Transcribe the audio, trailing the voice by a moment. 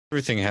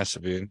everything has to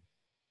be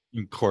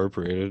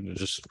incorporated.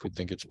 Just if we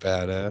think it's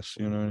badass,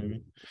 you know what I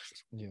mean?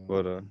 Yeah.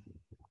 But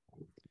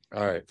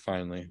all right,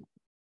 finally,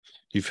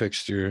 you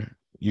fixed your.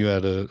 You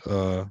had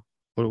a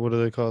what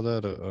do they call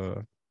that?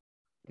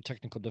 A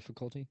technical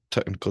difficulty?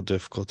 Technical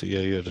difficulty. Yeah,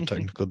 you had a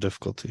technical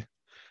difficulty.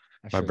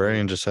 I My sure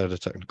brain did. just had a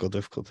technical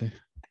difficulty.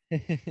 I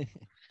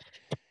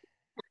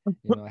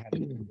had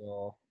to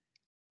go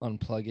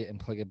unplug it and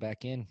plug it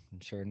back in.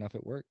 And sure enough,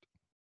 it worked.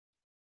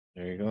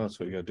 There you go. That's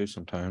what you gotta do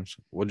sometimes.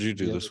 What did you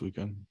do Yep. this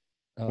weekend?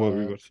 What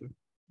were you Uh, about to say?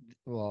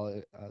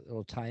 well,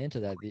 it'll tie into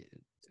that.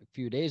 A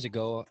few days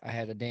ago, I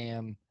had a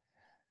damn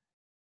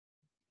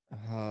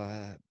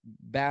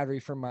battery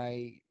for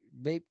my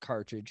vape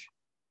cartridge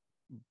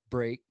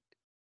break.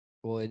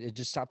 Well, it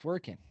just stopped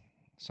working.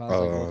 So I was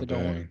like, well, if Oh it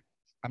don't work, dang.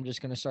 I'm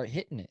just gonna start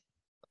hitting it,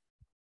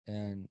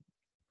 and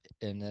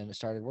then it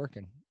started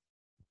working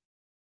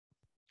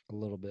a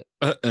little bit.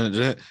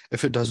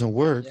 If it doesn't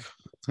work, Yeah.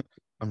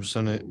 I'm just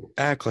gonna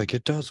act like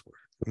it does work.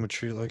 I'm gonna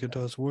treat it like it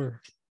does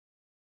work.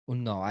 Well,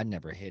 no, I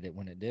never hit it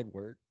when it did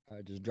work.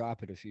 I just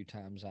drop it a few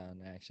times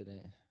on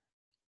accident.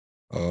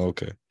 Oh,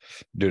 okay.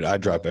 Dude, I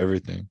drop But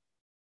everything.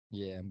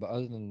 yeah, but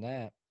other than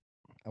that,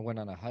 I went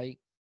on a hike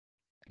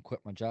and quit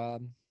my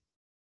job.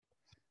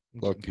 I'm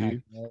getting Lucky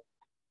packed you. up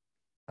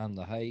on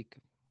the hike.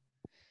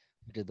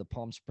 We did the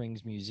Palm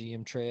Springs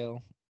Museum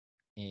Trail,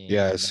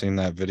 Yeah, I and seen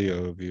that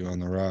video of you on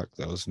the rock.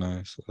 That was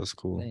nice. That was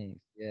cool. thanks.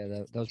 Yeah,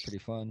 that was pretty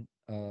fun.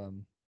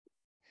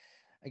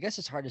 I guess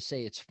it's hard to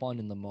say it's fun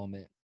in the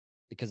moment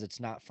because it's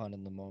not fun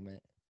in the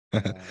moment.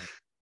 A Uh,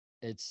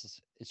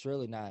 it's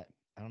really not.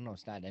 I don't know.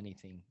 It's not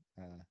anything.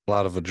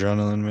 lot of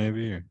adrenaline,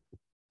 maybe.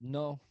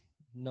 No,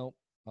 nope.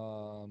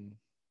 Um,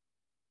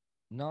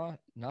 no,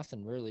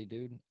 nothing really,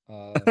 dude.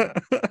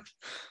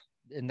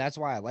 And that's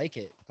why I like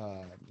it.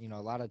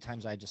 A lot of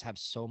times I just have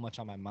so much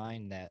on my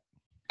mind that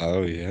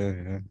Oh yeah,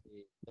 yeah.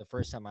 the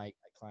first time I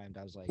climbed,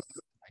 I was like,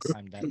 I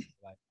climbed that,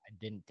 I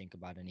didn't think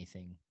about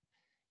anything,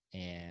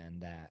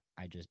 and that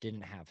I just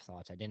didn't have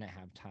thoughts. I didn't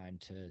have time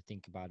to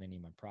think about any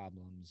of my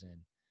problems, and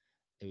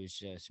it was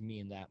just me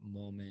in that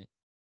moment,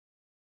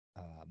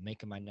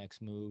 making my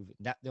next move.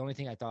 That the only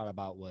thing I thought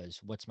about was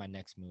what's my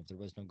next move. There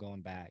was no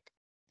going back.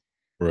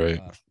 Right.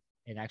 Uh,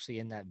 and actually,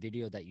 in that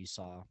video that you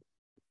saw,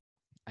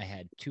 I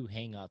had two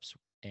hangups,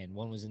 and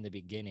one was in the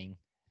beginning,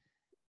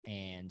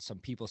 and some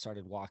people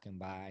started walking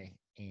by,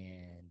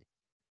 and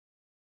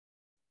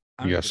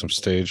I don't You even got think some I'm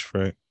supposed. stage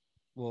fright.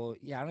 Well,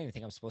 yeah, I don't even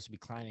think I'm supposed to be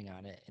climbing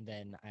on it. And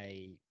then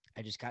I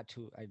just got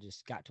to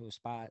a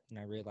spot, and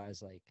I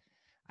realized like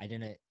I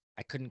didn't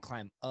I couldn't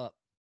climb up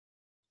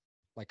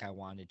like I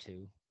wanted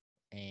to,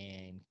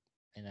 and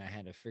I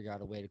had to figure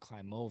out a way to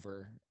climb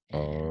over.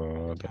 And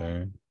by Oh the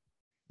time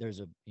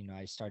dang.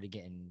 I started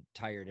getting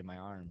tired in my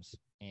arms,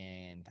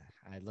 and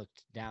I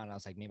looked down. I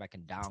was like, maybe I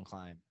can down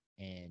climb,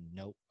 and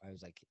nope. I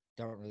was like,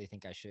 don't really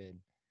think I should.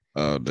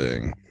 Oh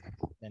dang.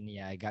 Then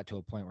yeah, I got to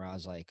a point where I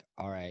was like,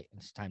 all right,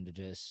 it's time to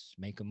just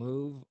make a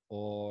move,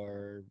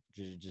 or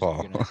just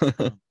Oh. gonna jump,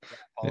 yeah,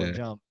 fall or Yeah,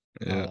 jump.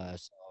 yeah.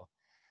 So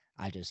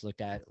I just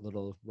looked at a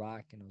little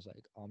rock and I was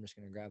like, oh, I'm just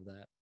gonna grab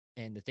that.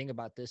 And the thing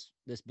about this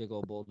big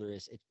old boulder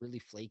is it's really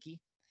flaky,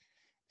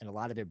 and a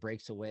lot of it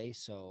breaks away.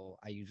 So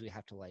I usually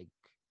have to like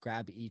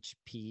grab each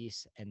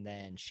piece and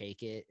then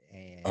shake it,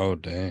 Oh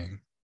and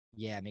dang.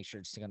 yeah, make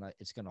sure it's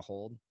gonna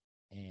hold.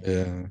 And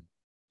Yeah.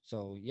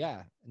 so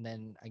yeah, and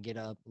then I get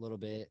up a little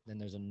bit. Then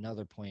there's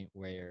another point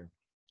where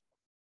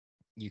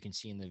you can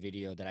see in the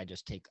video that I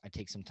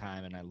take some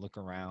time and I look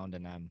around,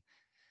 and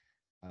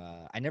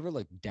I never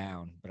look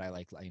down, but I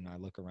like I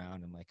look around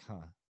and I'm like,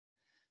 huh.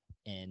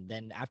 And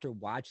then after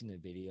watching the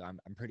video,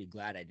 I'm pretty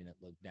glad I didn't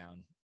look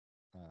down.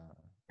 Uh,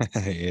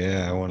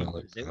 Yeah, I want to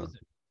look because it down. was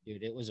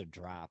dude, it was a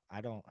drop.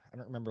 I don't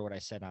remember what I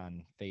said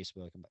on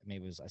Facebook. But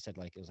maybe I said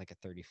like it was like a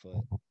 30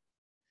 foot,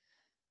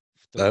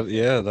 30 That foot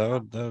yeah,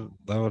 drop.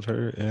 that would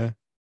hurt. Yeah.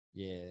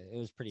 Yeah, it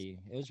was pretty.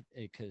 It was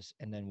because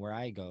and then where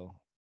I go,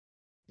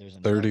 there's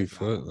another 30 drop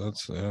foot. off where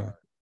That's I yeah. start.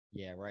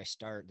 Yeah, where I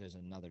start, there's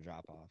another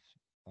drop off.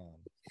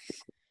 Um,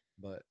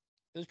 but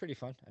it was pretty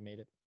fun. I made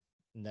it,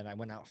 and then I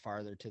went out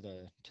farther to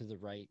the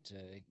right to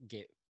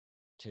get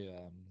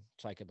to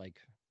so I could like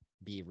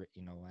be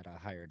at a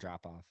higher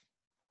drop off.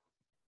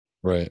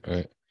 Right,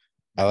 right.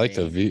 I That like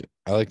the day, view.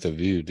 I like the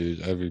view,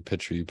 dude. Every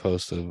picture you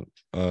post of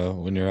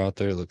when you're out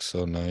there looks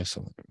so nice.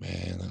 I'm like,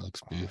 man, that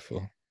looks oh yeah,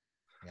 beautiful.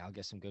 yeah, I'll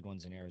get some good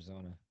ones in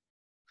Arizona.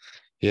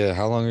 Yeah,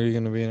 how long are you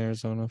gonna be in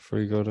Arizona before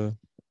you go to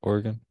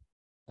Oregon?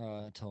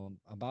 Till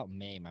about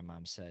May, my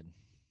mom said.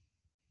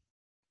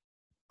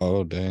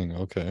 Oh, dang.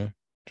 Okay.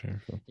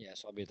 Cheerful. Yeah,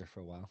 so I'll be there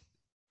for a while.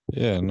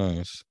 Yeah,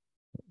 nice.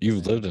 And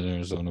You've lived then in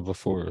Arizona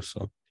before,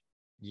 so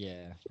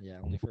yeah,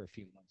 only for a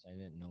few months. I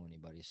didn't know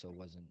anybody, so it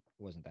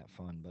wasn't that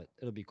fun, but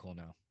it'll be cool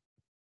now.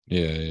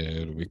 yeah,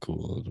 yeah, it'll be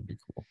cool. It'll be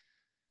cool.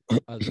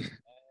 Other than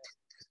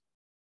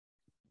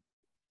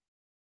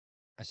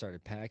I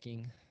started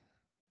packing,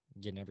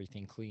 getting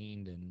everything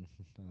cleaned, and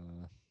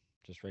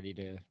just ready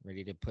to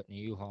put in a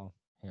U-Haul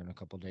here in a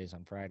couple days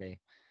on Friday.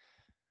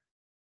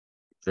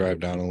 Drive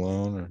down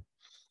alone or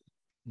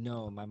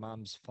No, my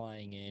mom's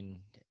flying in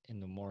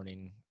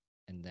morning,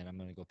 and then I'm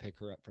gonna go pick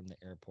her up from the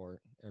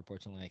airport.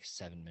 Airport's only like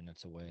 7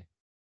 minutes away.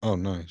 Oh,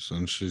 nice.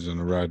 And she's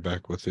gonna ride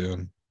back with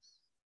you.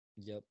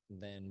 Yep.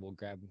 Then we'll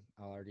grab.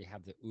 I'll already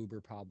have the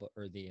Uber probably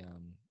or the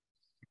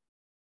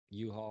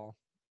U-Haul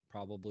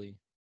probably,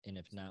 and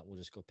if not, we'll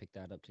just go pick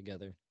that up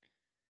together.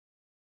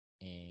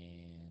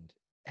 And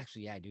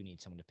actually, yeah, I do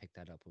need someone to pick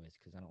that up with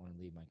because I don't want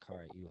to leave my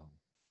car at U-Haul.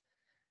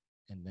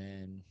 And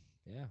then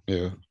yeah,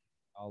 Yeah.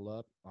 all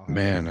up. I'll have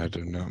Man, I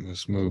everything do not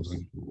miss close.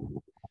 moving.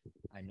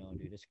 I know,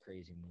 dude. It's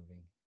crazy moving.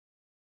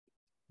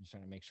 I'm just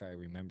trying to make sure I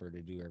remember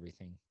to do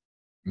everything.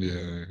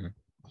 Yeah, yeah.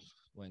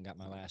 Went and got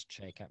my last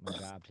check at my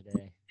job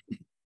today.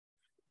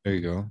 There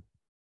you go.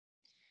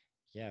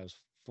 Yeah, it was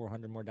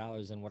 $400 more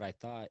than what I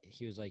thought.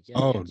 He was like, "Yeah,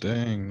 you Oh, had some."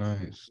 dang, nice.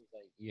 He's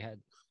like, "You had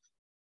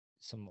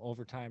some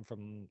overtime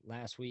from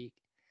last week,"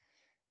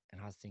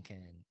 and I was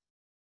thinking,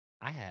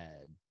 I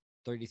had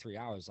 33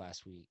 hours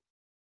last week,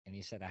 and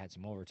he said I had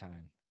some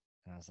overtime,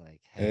 and I was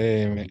like, "Heck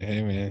yeah!"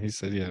 Hey man, he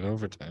said you had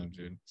overtime,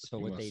 dude. So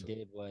You what they must have.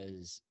 did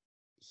was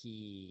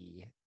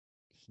he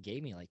he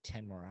gave me like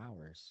 10 more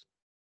hours.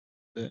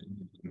 Yeah,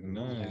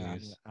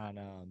 Nice.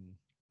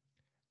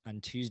 on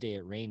Tuesday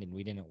it rained and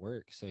we didn't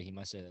work, so he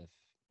must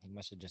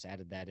have just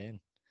added that in.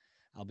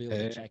 I'll be able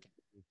to Hey, check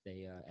if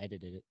they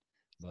edited it.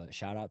 But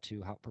shout out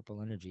to Hot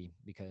Purple Energy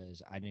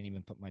because I didn't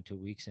even put my 2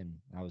 weeks in.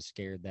 I was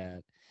scared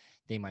that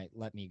they might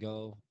let me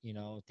go,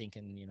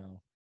 thinking,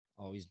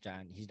 oh, he's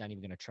not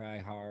even gonna try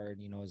hard,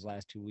 his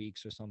last 2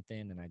 weeks or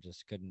something, and I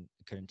just couldn't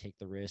take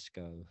the risk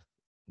of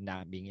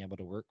not being able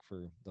to work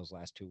for those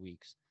last 2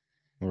 weeks.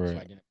 So right.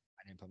 I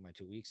didn't put my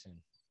 2 weeks in.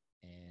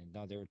 And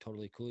no, they were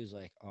totally cool. He's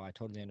like, "Oh, I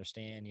totally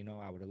understand,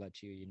 I would have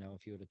let you,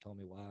 if you would have told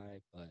me why,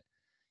 but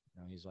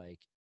he's like,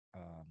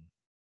 um,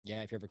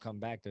 yeah, if you ever come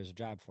back, there's a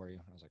job for you."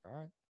 I was like, "All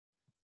right."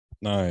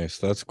 Nice.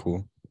 That's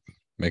cool.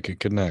 Making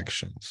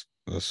connections.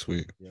 That's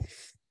sweet. Yeah.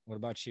 What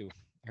about you?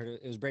 I heard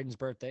it was Braden's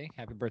birthday.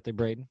 Happy birthday,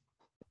 Braden.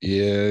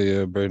 Yeah,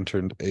 yeah. Braden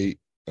turned 8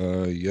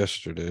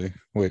 yesterday.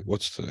 Wait,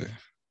 what's today?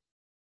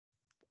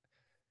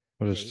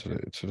 What Yeah, is he turned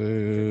today? he turned 8 Today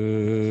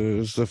yesterday.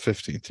 is the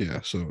 15th.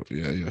 Yeah, so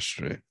yeah,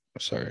 yesterday.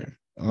 Sorry.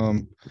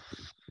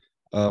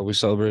 We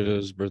celebrated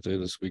his birthday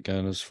this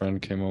weekend. His friend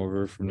came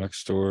over from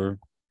next door.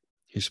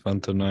 He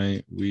spent the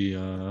night.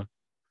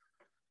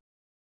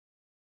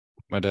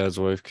 My dad's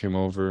wife came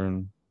over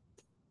and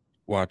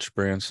watched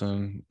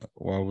Branson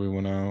while we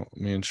went out.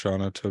 Me and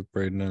Shauna took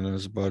Braden and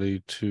his buddy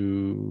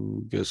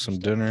to get Your some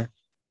stepfather. dinner.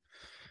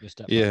 Your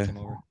stepfather Yeah, came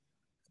over.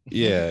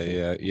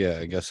 yeah.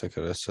 I guess I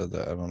could have said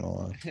that. I don't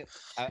know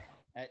I,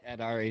 at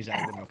our age,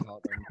 I wouldn't have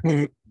called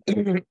him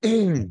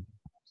why.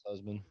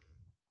 husband.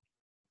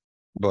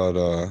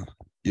 But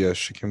yeah,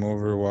 she came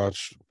over,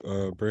 watched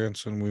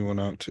Branson. We went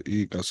out to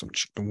eat, got some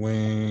chicken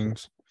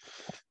wings,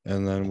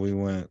 and then we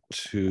went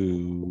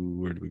to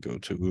where did we go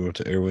to? We went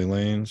to Airway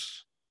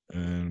Lanes,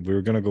 and we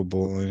were gonna go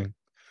bowling,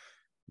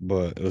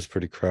 but it was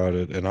pretty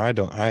crowded. And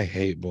I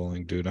hate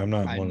bowling, dude. I'm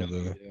not I one know of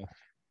you the do.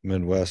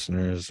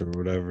 Midwesterners or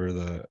whatever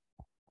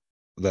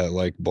that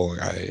like bowling.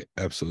 I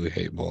absolutely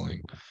hate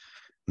bowling.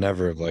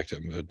 Never have liked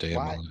it a day in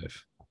my Why?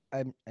 life.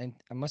 I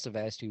must have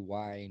asked you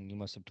why, and you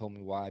must have told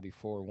me why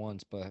before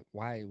once. But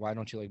why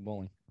don't you like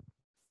bowling?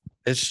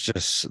 It's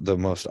just the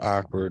most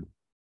awkward,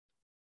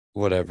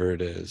 whatever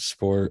it is,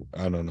 sport.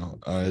 I don't know.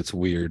 It's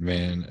weird,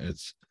 man.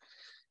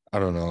 I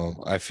don't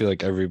know. I feel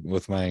like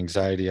with my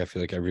anxiety, I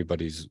feel like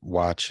everybody's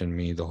watching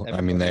me I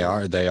mean,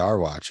 Everybody is. they are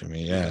watching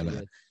me. Yeah. Everybody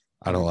And is.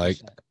 I don't like,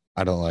 100%.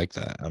 I don't like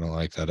that. I don't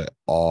like that at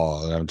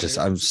all. And There's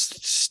I'm people.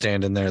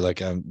 standing there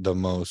like I'm the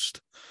most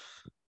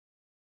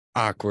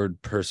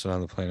awkward person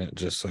on the planet.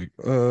 Just like,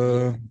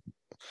 Yeah. I'm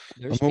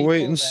There's gonna wait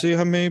people and that see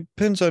how many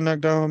pins I knock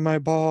down with my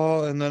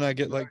ball. And then I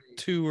get like literally.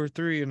 2 or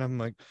 3 and I'm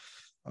like,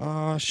 oh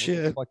What the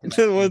shit. fuck did I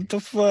do? What the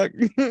fuck?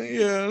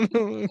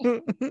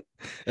 Yeah.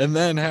 And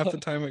then half the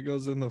time it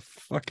goes in the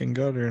fucking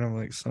gutter and I'm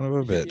like, son of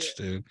a Yeah, bitch,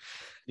 dude.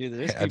 dude.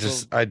 There's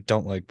people I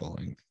don't like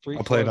bowling. three,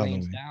 I'll play four it on the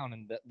lanes Wii. down,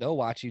 and they'll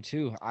watch you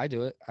too. I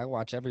do it. I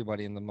watch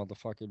everybody in the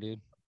motherfucker,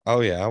 dude.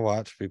 Oh yeah, I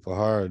watch people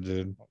hard,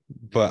 dude.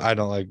 But Yep. I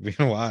don't like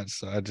being watched,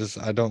 so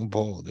I don't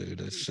bowl, dude.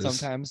 It's just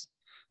Sometimes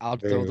I'll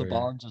throw very the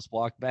ball weird. and just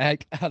walk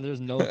back. There's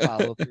no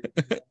follow through.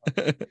 I'm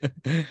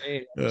like,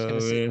 "Hey, I'm just gonna Oh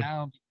sit man.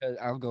 down because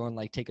I'll go and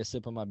like take a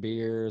sip of my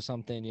beer or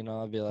something.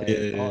 I'll be Yeah, like,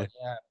 oh yeah.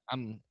 yeah,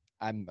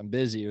 I'm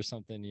busy or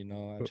something. I'm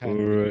All trying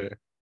to be. right.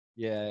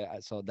 Yeah,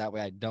 so that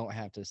way I don't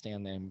have to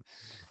stand there and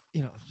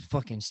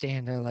fucking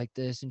stand there like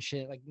this and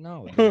shit. Like,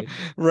 no, dude.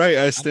 Right.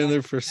 I I stand want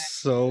there to for curve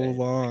so it. I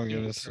long and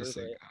can't it's curve just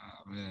like, it.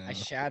 oh I man.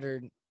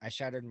 shattered I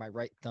shattered my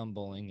right thumb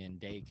bowling in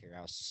daycare.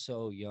 I was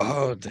so young.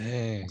 Oh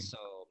dang. So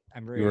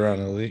I'm very You were on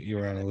a I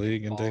make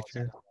league in balls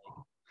daycare? out of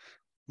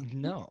like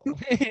no.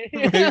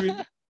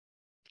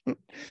 Maybe.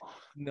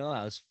 No,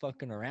 I was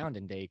fucking around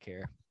in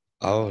daycare.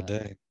 Oh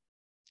dang.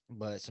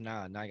 But so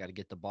now I got to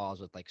get the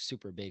balls with like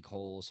super big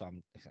holes. So I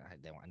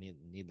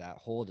need that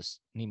hole to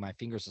need my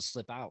fingers to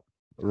slip out.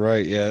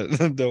 Right, So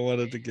yeah. Don't want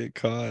it to get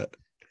caught.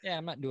 yeah,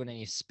 I'm not doing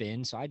any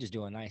spin, so I just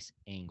do a nice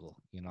angle.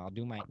 I'll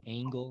do my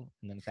angle,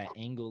 and then if that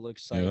angle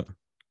looks Yeah. like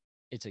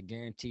it's a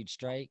guaranteed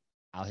strike,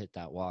 I'll hit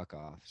that walk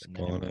off, It's and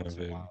then going every in, once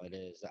in a baby. while it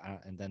is,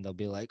 and then they'll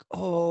be like,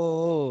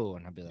 "Oh,"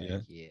 and I'll be like, Yeah.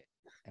 "Yeah,"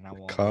 and I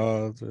won't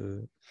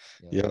hit.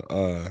 Cause Yep.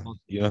 yeah, Most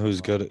of you the know time, who's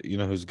well,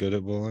 good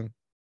at bowling?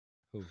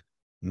 who?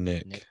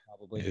 Nick Nick.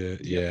 probably. Yeah,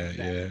 Yep, yeah, exactly.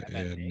 yeah, I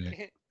met yeah, Nick.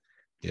 Nick.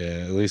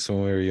 Yeah, at least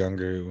when we were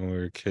younger, when we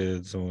were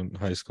kids, and when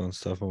high school and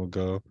stuff, and would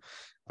go.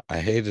 I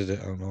hated it.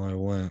 I don't know why I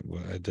went,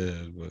 but I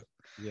did. But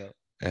Yep.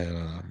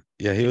 and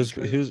yeah, he Did he was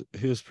curse?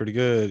 pretty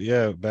good.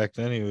 Yeah, back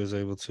then he was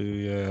able to.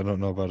 Yeah, I don't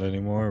know about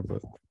anymore,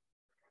 but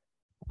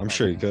I'm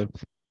sure Probably he not. could.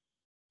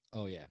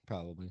 Oh yeah,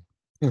 probably.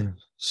 Yeah.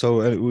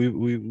 So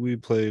we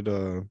played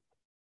at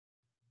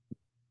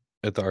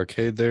the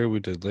arcade there. We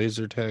did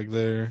laser tag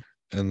there,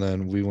 and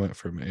then we went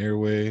from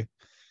Airway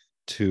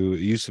to it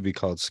used to be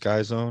called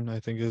Sky Zone, I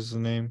think is the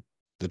name,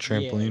 the Yeah.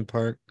 trampoline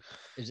park.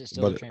 Is it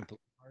still the But trampoline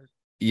park?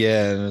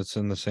 yeah, and it's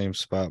in the same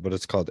spot, but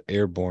it's called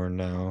Airborne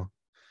now.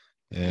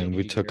 Yeah. And Did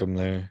we you get took them airborne?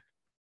 there.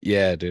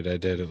 Yeah, dude, I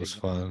did. You It was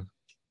take one? fun.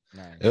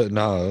 Nice.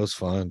 No, it was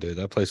fun, dude.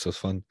 That place was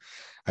fun.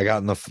 I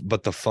got in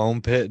but the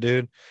foam pit,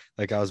 dude.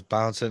 Like I was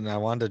bouncing and I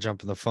wanted to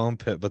jump in the foam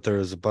pit, but there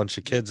was a bunch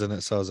of Yeah. kids in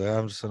it, so I was like,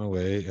 I'm just gonna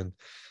wait. And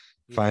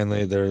Yeah.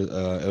 finally, there,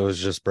 it was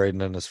just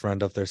Braden and his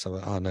friend up there. So I'm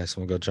like, oh, nice.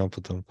 I'm gonna go jump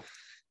with them.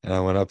 And I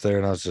went up there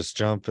and I was just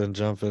jumping,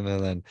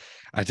 and then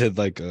I did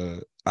like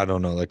I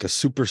don't know, like a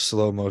super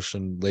slow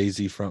motion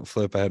lazy front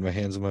flip. I had my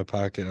hands in my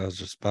pocket. I was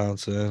just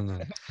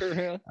bouncing, For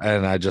real?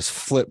 and I just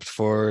flipped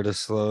forward a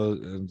slow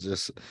and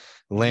just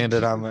Did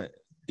landed you on really my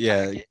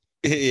yeah pack it?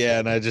 yeah,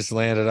 and I just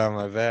landed on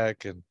my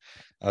back, and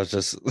I was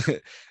just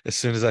as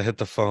soon as I hit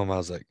the foam, I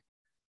was like,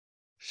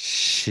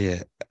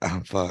 shit,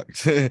 I'm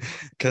fucked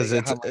because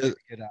Like, how am I gonna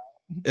get out?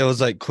 it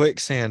was like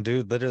quicksand,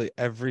 dude. Literally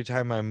every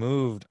time I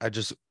moved, I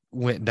just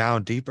went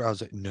down deeper. I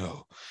was like,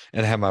 no.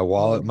 And I had my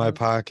wallet Oh in my no.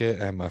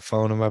 pocket, I had my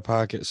phone in my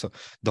pocket. So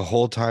the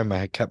whole time I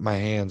had kept my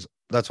hands.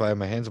 That's why I had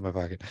my hands in my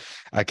pocket.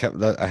 I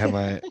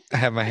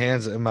had my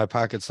hands in my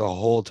pockets the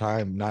whole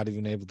time, not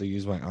even able to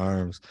use my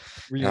arms.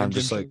 Were And you in I'm gym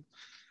just like, shoes?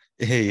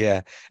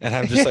 yeah. And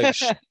I'm just like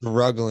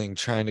struggling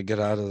trying to get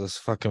out of this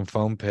fucking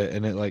foam pit.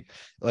 And like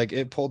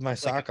it pulled my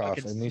Like a sock off.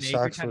 fucking And these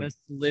snake, you're socks trying were to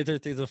slither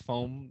through the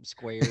foam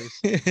squares.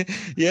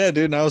 yeah,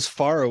 dude, and I was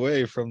far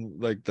away from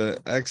like the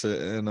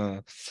exit,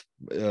 and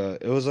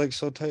it was like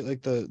so tight,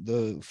 like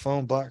the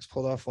foam blocks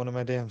pulled off one of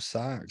my damn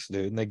socks,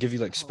 dude. And they give you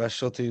like Oh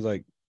specialty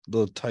like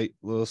little tight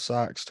little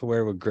socks to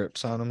wear with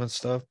grips on them and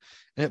stuff,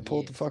 and it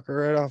pulled yeah. the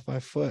fucker right off my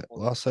foot. Hold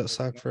Lost that it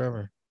sock right off.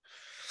 forever.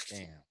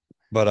 Damn.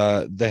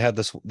 But they had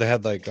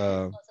like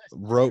Lost that sock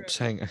ropes forever.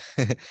 hang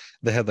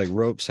they had like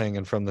ropes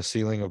hanging from the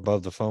ceiling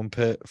above the foam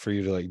pit for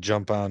you to like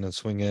jump on and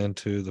swing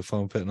into the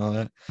foam pit and all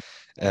that.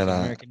 Like And an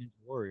American Ninja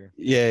Warrior.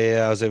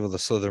 yeah, I was able to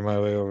slither my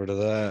way over to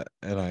that,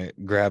 and I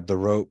grabbed the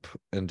rope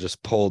and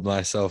just pulled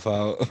myself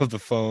out of the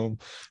foam.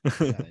 I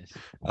Nice.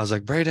 was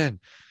like, Brayden,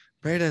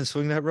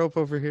 swing that rope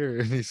over here,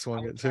 and he I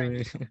swung would it to try and do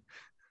me. some.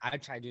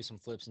 I'd try to do some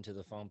flips into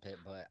the foam pit,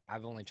 but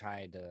I've only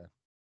tried to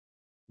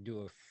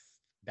do a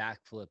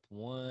backflip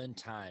one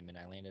time, and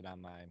I landed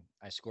on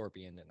I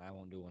scorpioned it, and I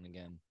won't do one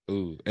again.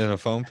 Ooh, in a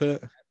foam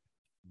pit?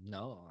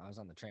 No, I was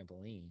on the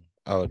trampoline.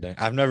 Oh dang,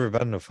 I've never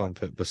been in a foam Fucking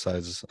pit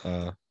besides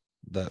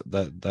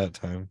that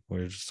time we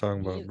were just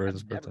talking about me, I've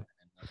Brayden's never birthday. been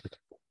in one.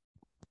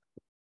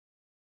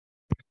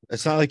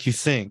 It's not like you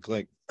think.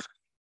 Like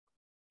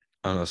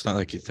I don't know, it's not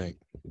like you think.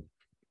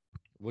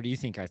 What do you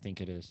think I think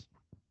it is?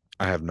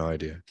 I have no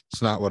idea.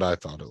 It's not what I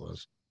thought it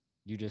was.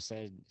 You just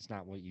said it's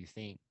not what you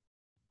think.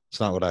 It's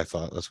not what I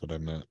thought. That's what I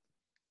meant.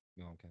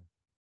 Okay.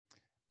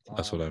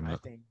 That's what I I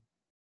meant. think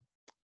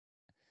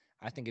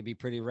it'd be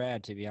pretty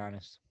rad to be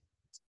honest.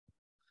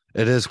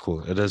 It is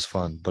cool. It is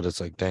fun, but it's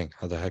like, dang,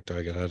 how the heck do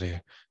I get out of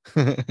here?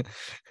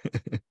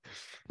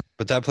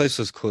 But that place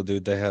was cool,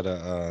 dude. They had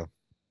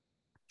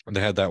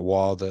that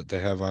wall that they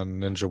have on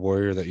Ninja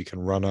Warrior that you can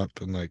run up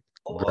and like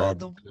Oh, grab.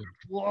 the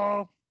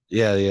wall.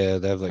 Yeah, yeah,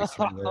 they have like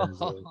three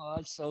layers of it. Oh,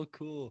 that's so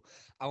cool.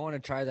 I want to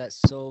try that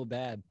so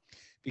bad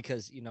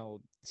because,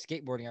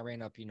 skateboarding, I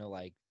ran up,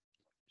 like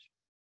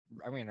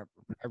I ran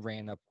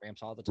up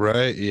ramps all the time.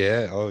 Right,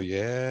 yeah. Oh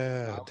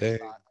So I yeah. always Dang.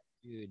 thought,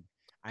 dude,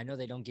 I know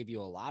they don't give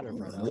you a lot of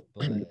run up,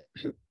 but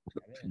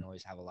I didn't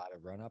always have a lot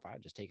of run up.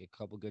 I'd just take a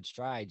couple good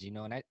strides,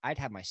 and I'd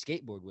have my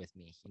skateboard with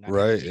me. I'd have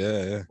to Right, take the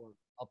yeah, yeah. skateboard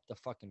up the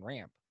fucking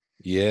ramp.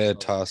 Yeah, So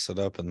toss it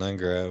up and then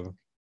grab.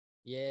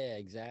 yeah,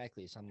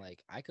 exactly. So I'm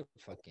like, I could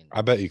fucking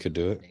I bet you could do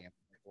do a it. damn.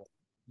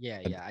 Yeah,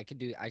 I'd- yeah, I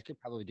could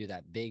probably do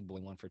that big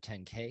boy one for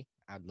 10K.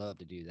 I'd love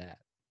to do that.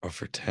 Oh,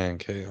 for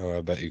 10K. Oh,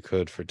 I bet you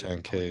could for Yeah,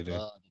 I would 10K, dude.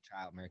 love to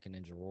try out American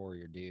Ninja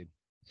Warrior, dude.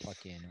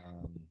 Fucking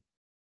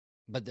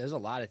but there's a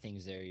lot of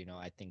things there,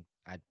 I think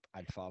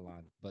I'd fall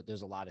on. But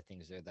there's a lot of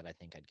things there that I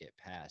think I'd get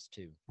past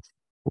too.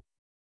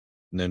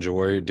 Ninja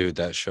Warrior, dude,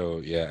 that show,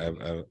 yeah,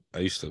 I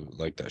used to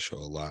like that show a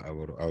lot. I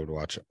would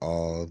watch it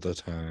all the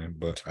time,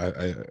 but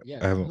Yeah,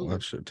 I it's on haven't Hulu.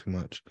 watched it too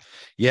much.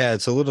 Yeah,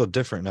 it's a little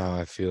different now,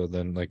 I feel,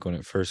 than like when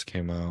it first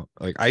came out.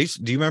 Like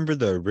do you remember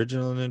the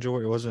original Ninja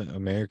Warrior? It wasn't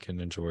American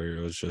Ninja Warrior,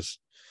 it was just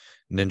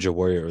Ninja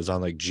Warrior. It was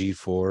on like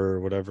G4 or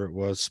whatever it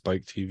was,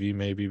 Spike TV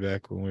maybe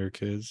back when we were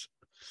kids.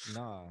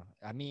 No,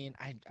 I mean,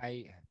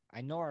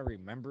 I know I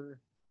remember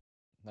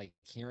like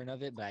hearing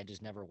of it, but I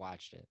just never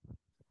watched it.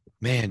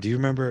 Man, do you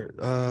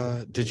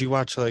remember did you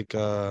watch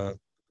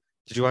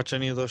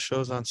any of those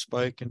shows on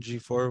Spike and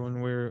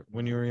G4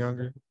 when you were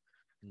younger?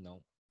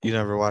 No, You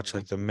never never watched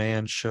like watched. the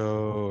Man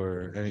Show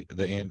or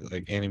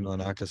like Annie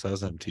Milonakis? That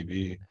was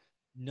MTV.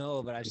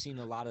 No, but I've seen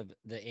a lot of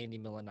the Andy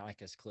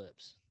Milonakis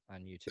clips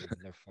on YouTube.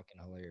 They're fucking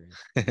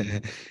hilarious.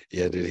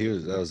 Yeah,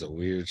 dude, that was a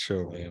weird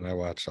show, man. I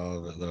watched all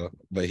of it though.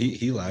 But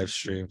he live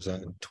streams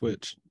on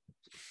Twitch.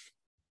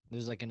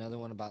 There's like another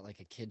one about like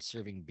a kid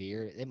serving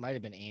beer. It might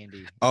have been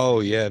Andy.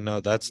 Oh Like yeah, no,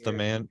 beer. that's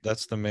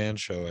the Man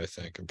Show, I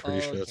think. I'm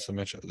pretty sure Okay. that's the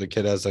Man Show. The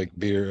kid has like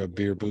a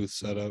beer booth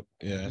set up.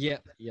 Yeah.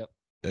 Yep. Yep.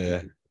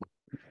 Yeah.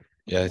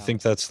 Yeah, I Now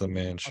think it's that's the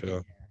Man fucking.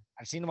 Show.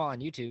 I've seen them all on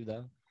YouTube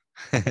though.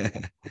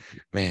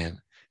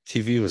 Man,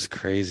 TV was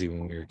crazy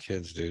when we were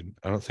kids, dude.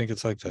 I don't think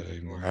it's like that Oh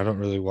anymore. I don't yeah.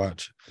 really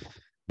watch,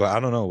 but I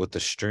don't know, with the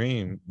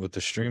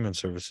streaming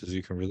services,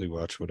 you can really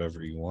watch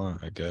whatever you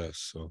want, I guess.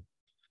 So,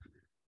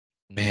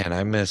 man, I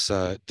I don't. miss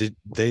did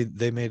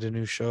they made a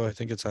new show. I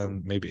think it's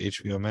on maybe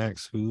HBO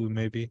Max, Hulu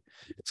maybe.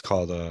 It's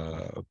called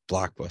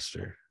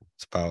Blockbuster.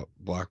 It's about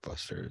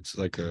Blockbuster. It's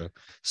like a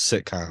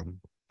sitcom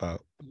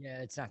about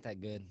Yeah, it's not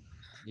that good.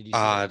 Did you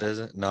see it? it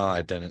isn't? No,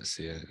 I didn't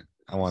see it.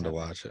 I It's wanted to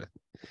not that. watch it.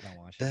 Don't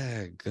watch it.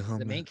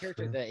 The main Dadgummit,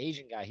 character, the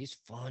Asian guy, he's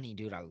funny,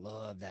 dude. I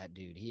love that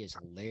dude. He is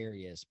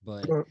hilarious.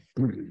 But bro.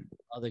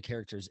 other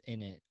characters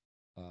in it,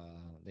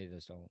 they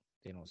just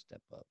they don't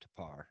step up to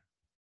par.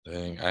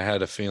 Dang, I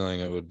had a feeling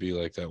it would be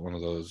like that one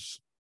of those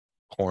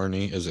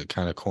corny. Is it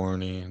kind of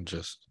corny and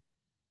just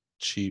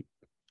cheap?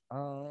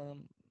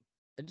 Um,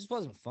 it just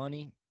wasn't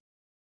funny.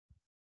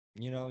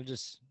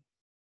 Just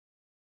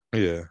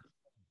Yeah.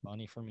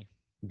 funny for me.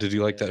 Did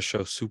you like Yeah, that show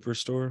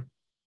Superstore?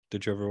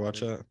 Did you ever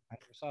watch never, that? I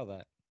never saw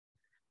that.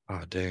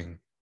 Oh, dang.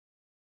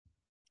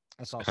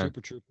 I It's saw kind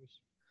Super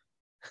Troopers.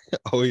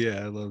 Oh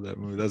yeah, I love that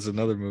movie. That's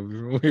another movie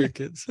from when we were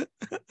kids.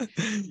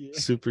 Yeah.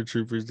 Super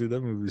Troopers, dude.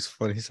 That movie's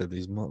funny. He said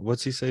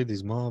what's he say?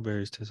 These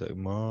mulberries taste like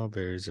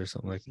mulberries or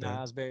something like that.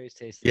 Snozberries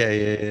taste Yeah, like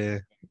yeah, yeah.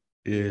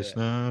 Yeah, yeah.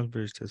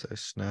 snozberries taste like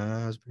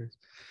snozberries.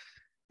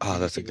 Oh, Did you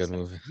that's see a the good second?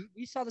 movie.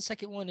 We saw the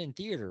second one in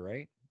theater,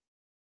 right?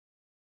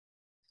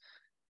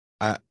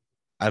 I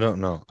I don't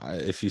know.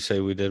 If you say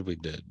we did, we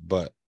did.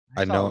 But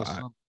I I saw it know with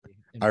some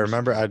in I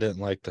remember I Mercedes. didn't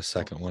like the Oh,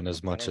 second one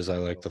as I much don't as I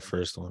remember liked what the it was.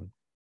 first one.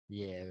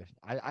 Yeah,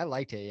 I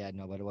liked it. Yeah,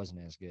 no, but it wasn't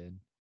as good.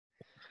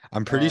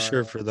 I'm pretty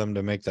sure Uh for them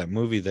to make that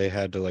movie, they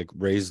had to like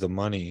raise the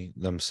money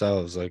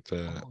themselves, like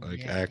the oh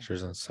like yeah, I think I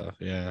actors and heard that. stuff.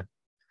 Yeah,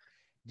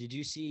 Did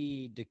you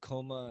see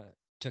Tacoma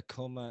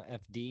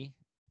FD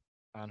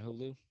on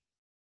Hulu?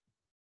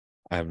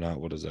 I have not.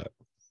 What is that?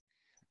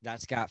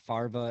 That's got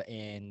Farva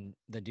and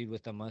the dude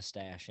with the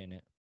mustache in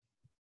it.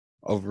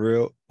 Oh, for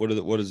real?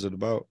 What is it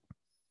about?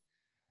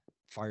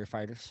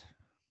 Firefighters.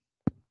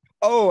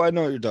 Oh, I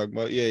know what you're talking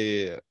about. Yeah,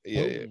 yeah, yeah,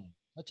 yeah, yeah. Boom.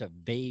 Such a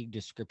vague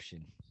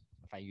description.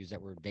 If I use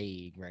that word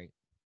vague, right?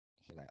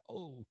 You're like,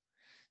 oh,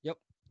 yep.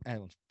 That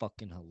one's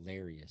fucking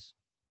hilarious.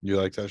 You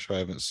like that show? I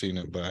haven't seen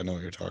it, but I know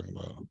what you're talking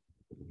about.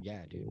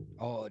 Yeah, dude.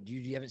 Oh,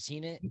 you haven't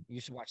seen it?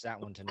 You should watch that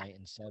one tonight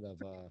instead of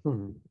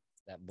Mhm.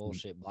 that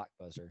bullshit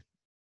blockbuster.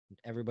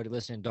 Everybody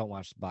listening, don't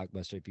watch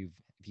Blockbuster if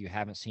you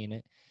haven't seen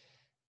it,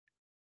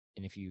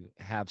 and if you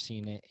have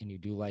seen it and you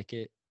do like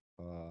it,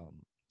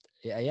 um,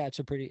 yeah, it's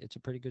a pretty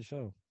good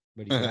show.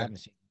 But if you haven't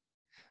seen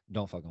it,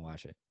 don't fucking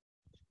watch it.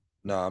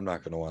 No, I'm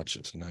not gonna watch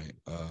it tonight.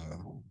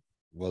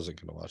 Wasn't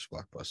gonna watch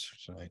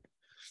Blockbuster tonight.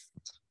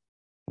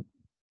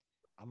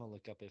 I'm gonna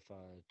look up if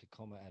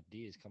Tacoma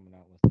FD is coming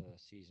out with a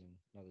season,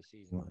 another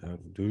season.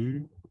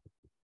 Do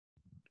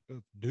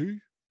FD?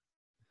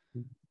 I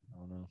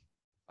don't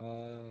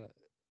know.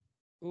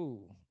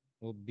 Ooh,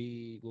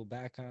 we'll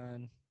back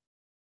on.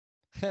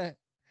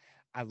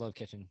 I love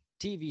catching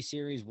TV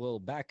series. Will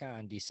back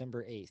on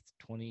December 8th,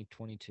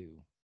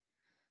 2022.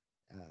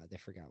 They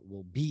forgot.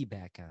 We'll be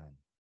back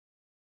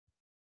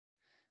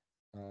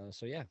on.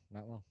 So yeah,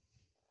 not long.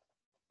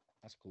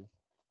 That's cool.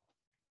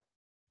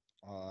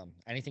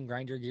 Anything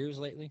grind your gears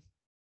lately?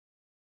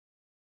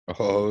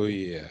 Oh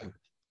yeah.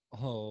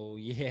 Oh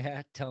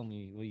yeah, tell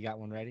me. Well, you got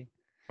one ready?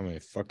 How many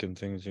fucking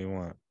things do you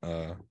want?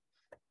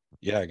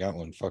 Yeah, I got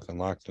one fucking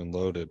locked and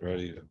loaded,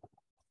 ready to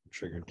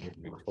trigger to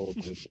be pulled.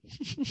 Dude.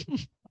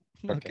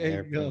 Fucking Okay,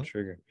 hairpin go.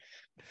 trigger.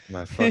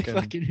 My fucking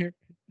Fucking here.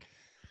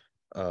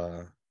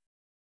 uh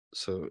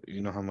so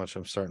you know how much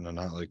I'm starting to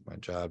not like my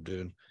job,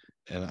 dude.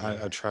 And I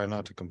Yeah. try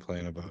not to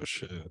complain about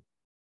shit,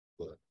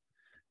 but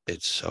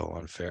it's so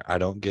unfair. I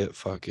don't get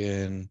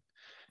fucking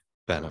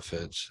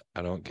benefits.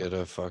 I don't get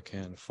a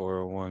fucking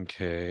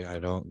 401k. I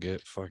don't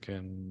get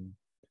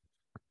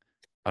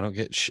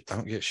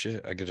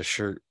shit. I get a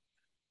shirt.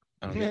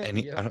 I Yep.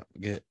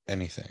 don't get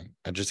anything.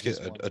 I just get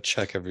Just one. a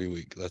check every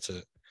week. That's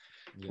it.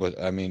 Yep. What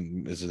I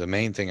mean is the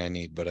main thing I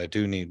need, but I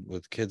do need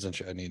with kids and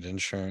shit, I need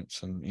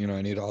insurance and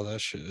I need all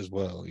that shit as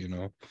well,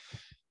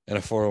 And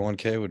a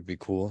 401k would be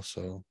cool.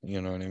 So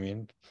you know what I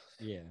mean?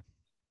 Yeah.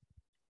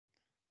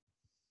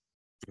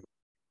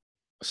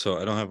 So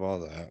I don't have all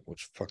that,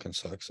 which fucking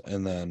sucks.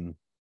 And then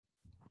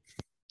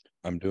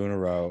I'm doing a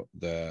route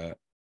that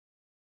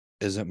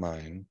isn't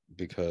mine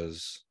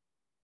because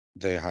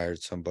they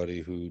hired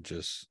somebody who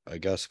just, I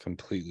guess,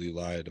 completely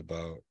lied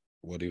about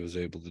what he was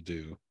able to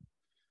do.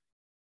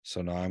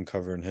 So now I'm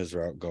covering his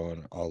route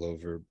going all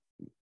over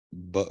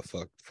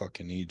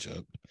fucking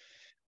Egypt.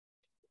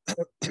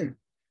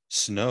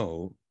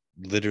 Snow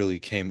literally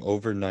came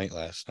overnight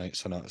last night,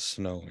 so now it's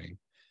snowing.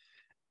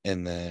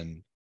 And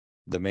then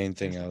the main And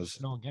thing it's I supposed to was,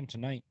 snow again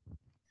tonight.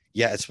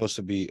 yeah, it's supposed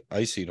to be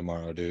icy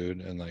tomorrow, dude.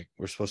 And like,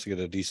 we're supposed to get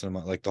a decent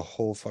amount, like, the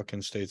whole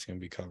fucking state's gonna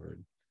be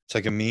covered. It's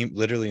like a meme,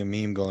 literally a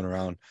meme going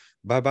around.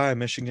 Bye bye,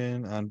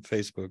 Michigan on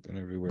Facebook and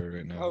everywhere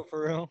right now. Oh,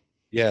 for real?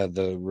 Yeah,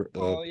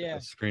 Oh a yeah,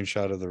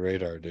 screenshot of the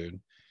radar, dude.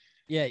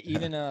 yeah.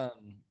 Even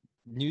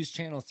News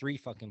Channel 3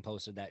 fucking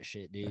posted that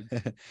shit, dude.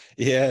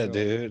 Yeah, They're like,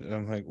 dude. And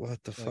I'm like,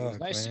 what the it was fuck,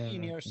 nice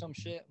seeing man? you or some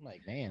shit. I'm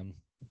like, damn.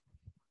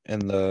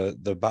 And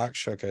the box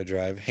truck I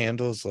drive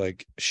handles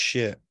like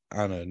shit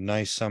on a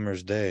nice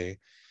summer's day.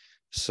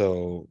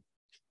 So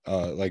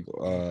like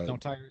No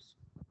tires.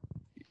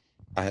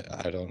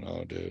 I don't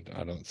know, dude.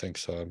 I don't think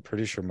so. I'm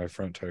pretty sure my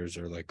front tires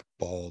are like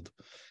bald.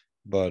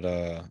 But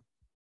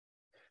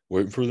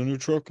waiting for the new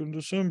truck in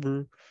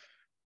December.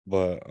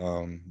 But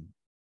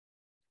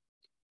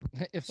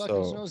It fucking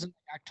so snows in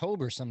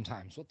October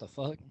sometimes. What the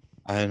fuck?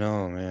 I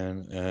know,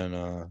 man.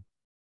 And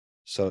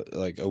so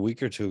like a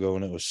week or two ago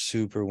when it was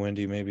super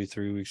windy, maybe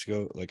 3 weeks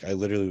ago, like I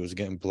literally was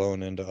getting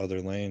blown into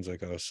other lanes,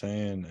 like I was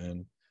saying.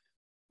 And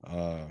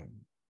uh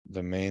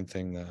the main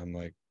thing that I'm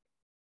like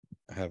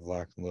have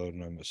lock and load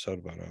and I'm upset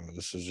about it.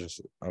 This is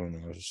just, I don't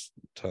know, I was just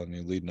telling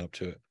you leading up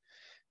to it.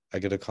 I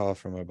get a call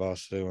from my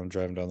boss today when I'm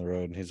driving down the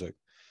road and he's like,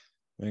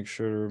 make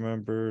sure to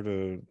remember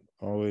to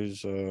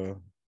always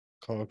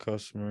call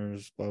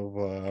customers blah blah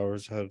blah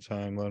hours ahead of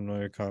time, let them know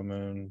you're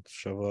coming,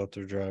 shovel out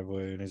their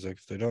driveway. And he's like,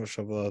 if they don't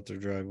shovel out their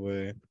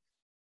driveway,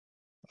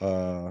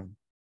 uh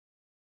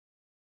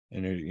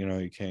and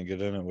you can't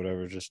get in it,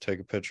 whatever, just take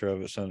a picture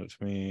of it, send it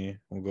to me,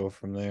 we'll go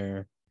from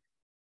there.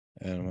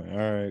 And I'm like, all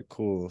right,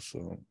 cool.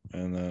 So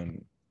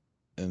and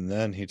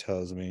then he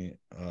tells me,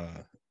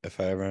 if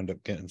I ever end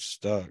up getting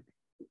stuck,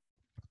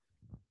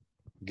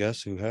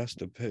 guess who has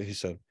to pay? He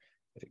said,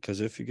 because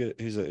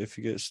he's like, if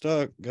you get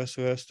stuck, guess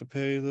who has to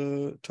pay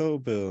the tow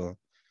bill?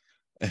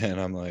 And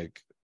I'm like,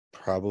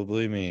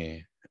 probably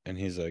me. And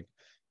he's like,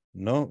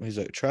 no. He's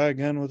like, try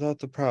again without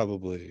the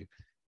probably.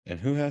 And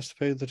who has to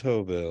pay the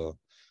tow bill?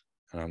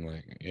 And I'm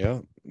like,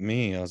 yep,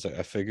 me. I was like,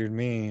 I figured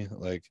me.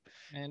 Like,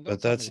 Man, don't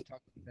but tell me that's to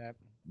talk like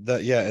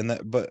that. yeah, and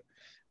but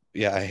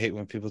yeah, I hate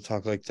when people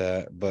talk like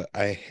that. But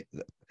I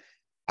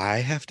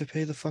have to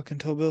pay the fucking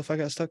tow bill if I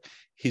got stuck.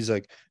 He's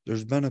like,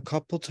 there's been a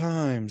couple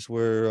times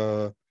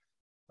where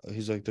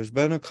he's like, there's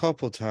been a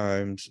couple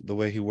times, the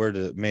way he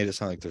worded it made it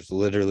sound like there's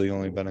literally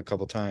only been a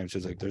couple times.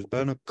 He's like, there's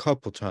been a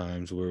couple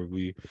times where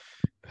we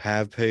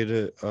have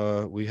paid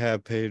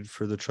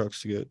for the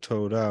trucks to get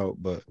towed out,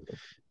 but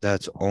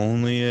that's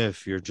only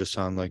if you're just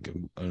on like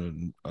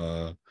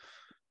a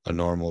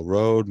normal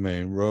road,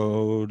 main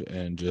road,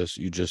 and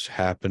you just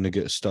happen to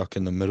get stuck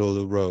in the middle of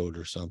the road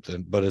or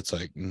something. But it's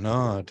like,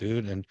 nah,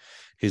 dude. And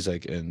he's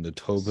like, and the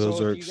tow bills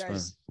So are if you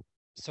expensive.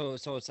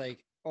 guys, so it's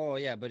like, oh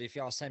yeah, but if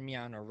y'all send me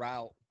on a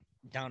route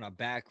down a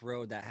back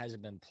road that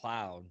hasn't been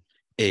plowed,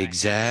 and I have to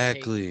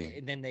take, Exactly.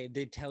 and then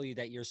they tell you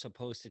that you're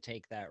supposed to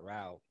take that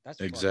route. That's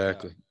fucked up.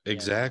 Exactly. Yeah, no,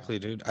 Exactly,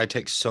 dude. I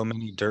take so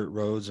many dirt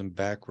roads and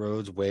back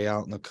roads way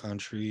out in the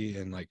country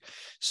and like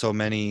so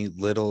many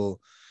little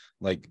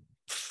like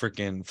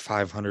freaking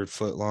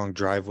 500-foot long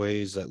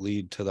driveways that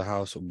lead to the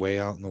house way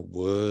out in the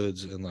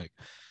woods. And like,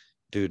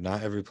 dude,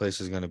 not every place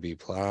is gonna be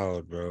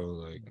plowed, bro.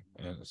 Like,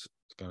 and it's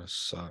gonna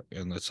suck.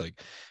 And it's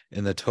like,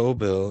 and the tow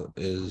bill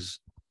is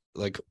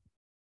like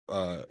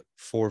 $400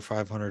 or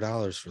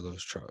 $500 for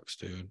those trucks,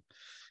 dude. And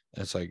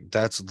it's like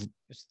it's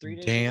 3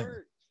 days of damn,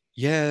 work.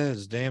 yeah,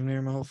 it's damn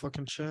near my whole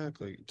fucking check,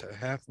 like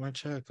half my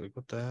check. Like,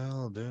 what the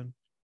hell, dude?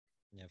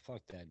 Yeah,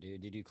 fuck that,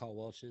 dude. Did you call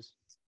Welch's?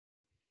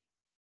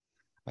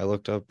 I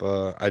looked up.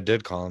 I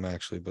did call them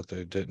actually, but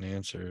they didn't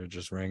answer. It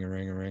just rang and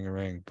rang and rang and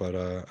rang. But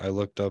I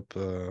looked up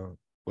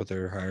what they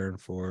were hiring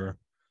for,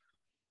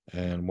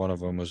 and one of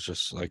them was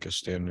just like a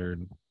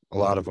standard. A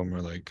lot of them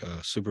are like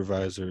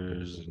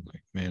supervisors and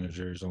like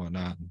managers and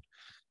whatnot. And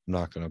I'm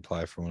not going to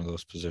apply for one of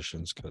those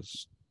positions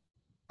because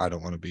I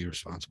don't want to be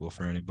responsible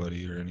for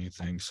anybody or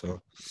anything.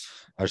 So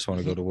I just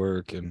want to go to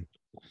work and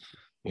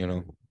you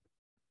know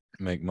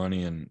make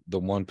money. And the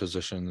one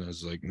position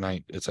is like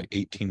it's like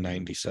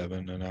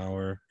 18.97 an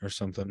hour or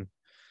something,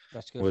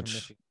 That's good for which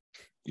Michigan.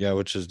 yeah,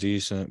 which is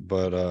decent.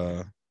 But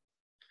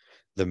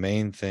the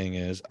main thing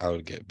is I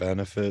would get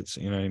benefits,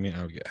 you know what I mean?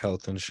 I would get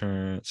health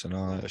insurance and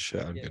all that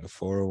shit. I'd Yeah, get a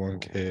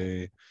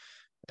 401k.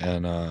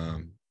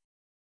 And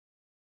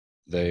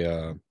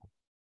they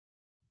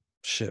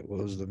shit,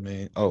 what was the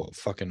main, oh,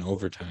 fucking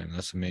overtime.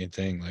 That's the main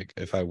thing. Like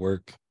if I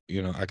work,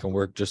 I can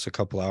work just a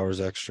couple hours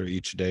extra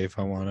each day if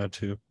I wanted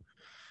to.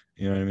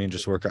 You know what I mean?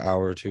 Just work an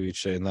hour or two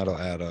each day and that'll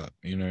add up.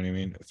 You know what I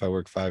mean? If I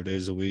work 5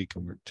 days a week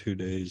and work 2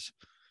 days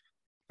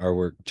or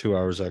work 2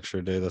 hours extra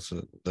a day,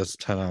 that's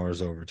 10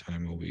 hours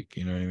overtime a week.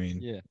 You know what I mean?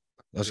 yeah.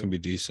 That's Yep. gonna be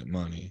decent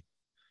money.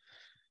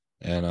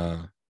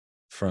 And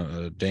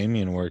from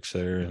Damien works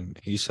there, and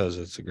he says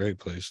it's a great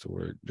place to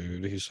work,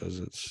 dude. He says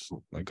it's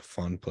like a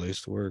fun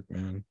place to work,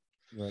 man.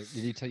 Right.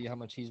 Did he tell you how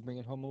much he's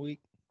bringing home a week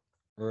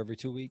or every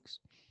 2 weeks?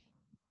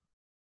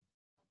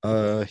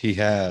 He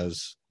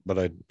has, but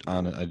I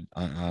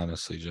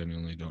honestly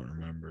genuinely don't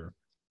remember.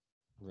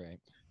 Right.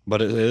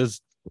 But it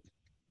is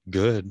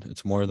good.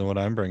 It's more than what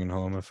I'm bringing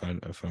home, if I'm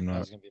That not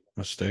was gonna be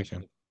my next question.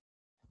 mistaken.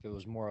 If it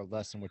was more or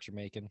less than what you're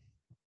making.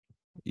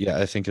 Yeah,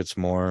 I think it's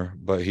more,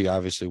 but he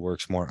obviously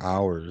works more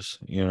hours.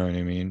 You know what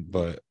I mean?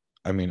 But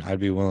I mean, I'd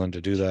be willing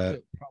to do that.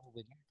 Shit,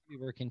 probably not. Be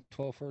working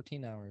 12,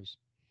 14 hours.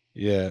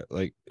 Yeah,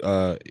 like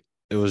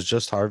it was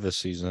just harvest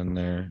season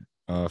there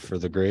for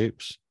the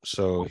grapes.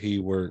 So he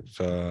worked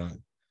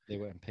They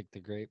went and picked the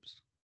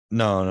grapes.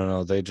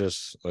 no, they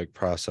just like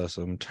process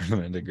them, turn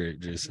them into grape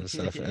juice and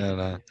stuff.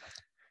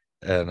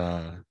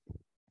 And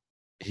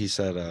he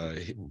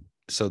said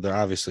so they're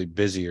obviously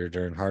busier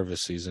during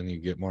harvest season. You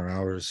get more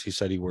hours. He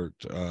said he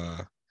worked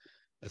I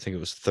think it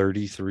was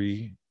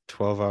 33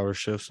 12-hour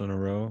shifts in a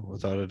row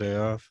without a day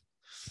off.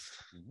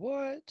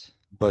 What?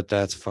 But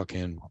that's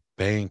fucking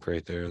bank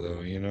right there,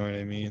 though. You know what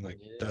I mean? Like,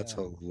 that's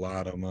Yeah. a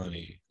lot of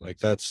money. Like,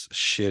 that's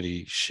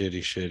shitty, shitty,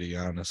 shitty,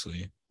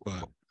 honestly.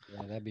 But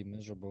Yeah, that'd be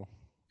miserable.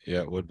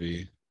 yeah, it would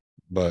be.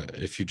 But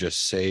if you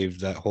just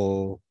saved that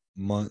whole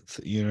month,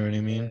 you know what I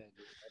Yeah, mean? dude,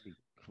 that'd be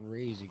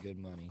crazy good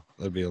money.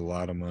 That'd be a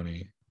lot of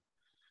money.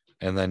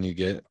 And then you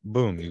get,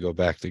 boom, you go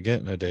back to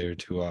getting a day or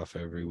two off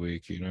every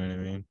week. You know what I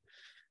mean?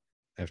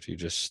 After you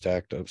just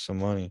stacked up some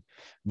money.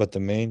 But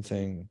the main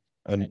thing,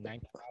 and At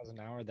 19 miles an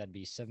hour, that'd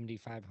be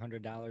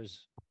 $7,500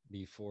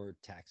 before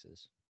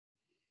taxes.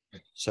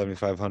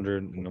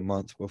 7,500 in a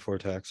month before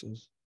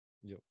taxes.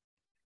 Yep.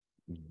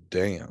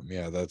 Damn,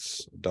 yeah,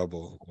 that's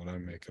double what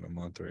I'm making a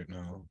month right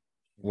now. Right.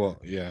 Well,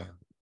 yeah,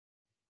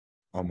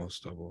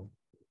 almost double.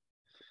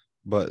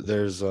 But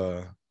there's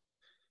the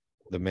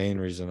main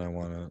reason I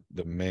wanna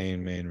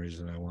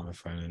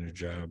find a new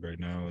job right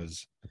now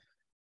is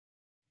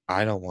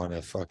I don't want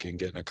to fucking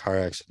get in a car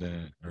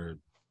accident or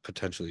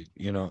potentially,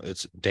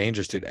 it's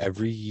dangerous, dude.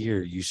 Every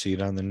year you see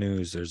it on the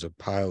news, there's a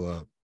pile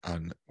up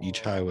on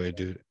each Oh, highway, yeah.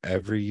 dude.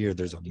 Every year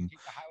there's a You take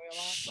the highway a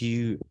lot?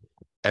 huge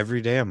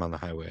every day I'm on the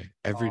highway.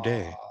 Every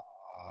day.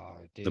 Oh,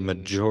 The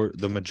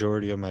dude.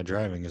 majority of my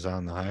driving is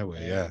on the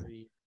highway, yeah.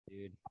 Every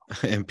dude.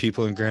 And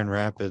people in Grand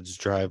Rapids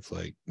drive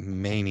like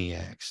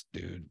maniacs,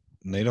 dude.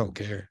 And they don't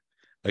care.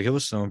 Like it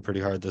was snowing pretty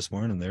hard this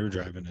morning. They were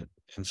driving it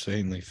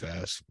insanely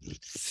fast.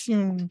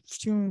 I'm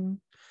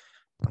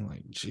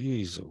like,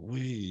 geez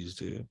Louise,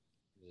 dude.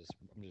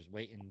 I'm just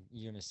waiting.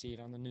 You're gonna see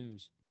it on the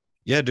news.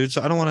 Yeah, dude.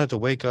 So I don't want to have to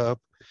wake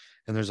up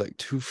and there's like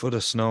 2 foot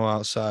of snow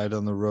outside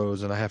on the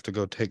roads and I have to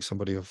go take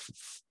somebody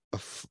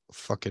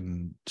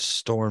fucking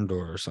storm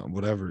door or something,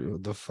 whatever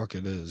the fuck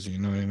it is. You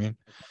know what I mean?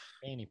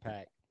 Fanny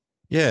pack.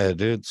 Yeah,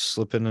 dude,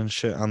 slipping and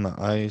shit on the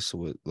ice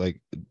with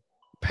like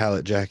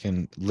pallet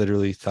jacking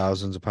literally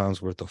thousands of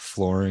pounds worth of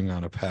flooring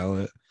on a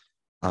pallet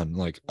on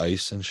like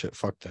ice and shit.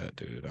 Fuck that,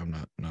 dude. I'm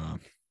not, no.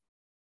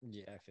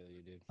 Yeah, I feel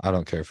you, dude. I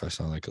don't care if I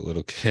sound like a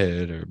little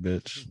kid or a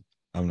bitch.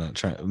 I'm not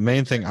trying. Well, Main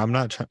you're thing, I'm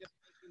not trying. gonna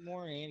make you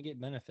more and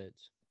get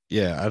benefits.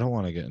 Yeah, I don't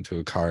want to get into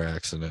a car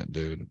accident,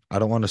 dude. I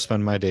don't want to Right.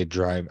 spend my day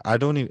drive. I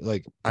don't even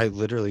like, I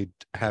literally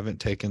haven't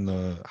taken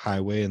the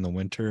highway in the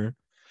winter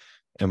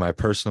in my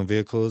personal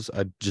vehicles.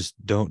 I just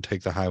don't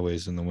take the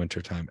highways in the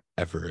wintertime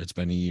ever. It's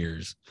been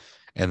years.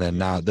 And then Yeah,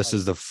 now you this probably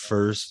is the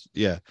first,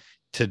 yeah,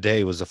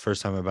 today was the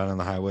first time I've been on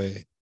the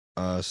highway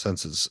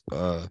since it's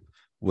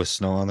with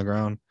snow on the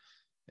ground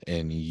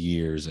in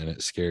years and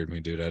it scared me,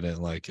 dude. I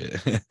didn't like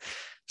it.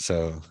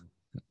 So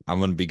I'm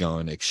gonna be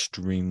going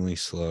extremely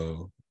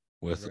slow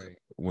with right.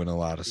 when a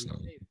lot of Be snow.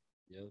 safe.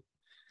 Yep.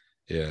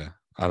 Yeah,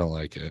 I don't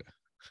like it.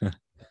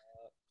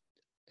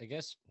 I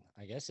guess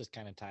this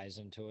kind of ties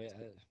into it.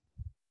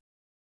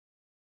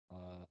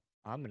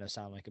 I'm gonna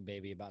sound like a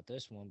baby about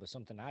this one, but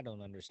something I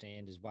don't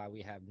understand is why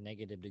we have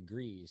negative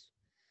degrees.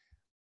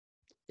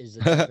 Is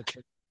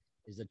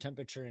the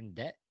temperature in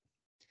debt?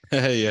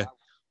 Yeah.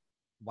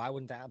 Why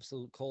wouldn't the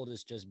absolute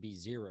coldest just be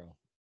zero?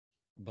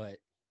 But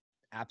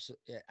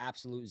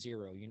absolute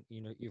zero.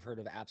 You know you've heard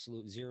of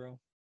absolute zero?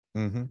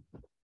 Mm-hmm.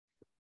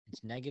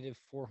 It's negative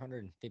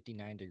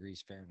 459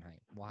 degrees Fahrenheit.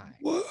 Why?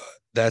 What?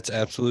 That's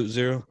absolute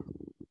zero.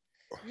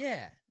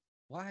 Yeah.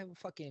 Why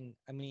fucking?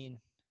 I mean,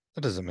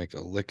 That doesn't make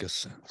a lick of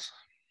sense.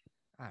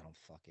 I don't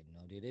fucking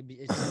know, dude.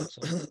 It sounds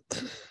so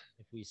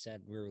if we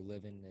said we were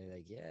living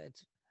like, yeah,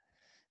 it's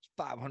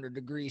 500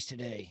 degrees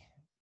today.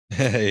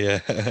 Yeah.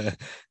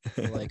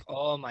 We're like,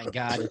 oh my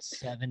god, it's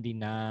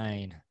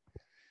 79.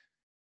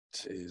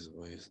 Jeez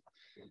Louise.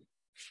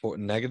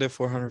 Negative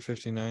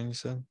 459, you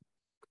said?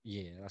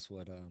 Yeah, that's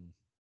what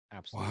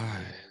absolute Why?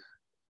 zero.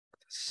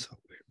 That's so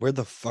weird. Where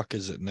the fuck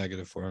is it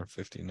negative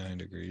 459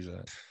 degrees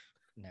at?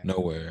 Never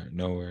know.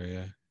 Nowhere,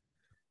 yeah.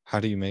 How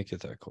do you make it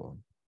that cold?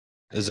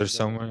 I Is there didn't go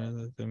somewhere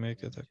that they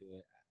make it that into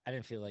it. I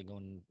didn't feel like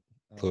going.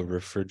 the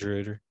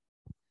refrigerator?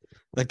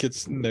 Like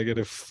it's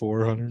negative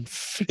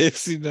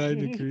 459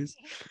 The degrees.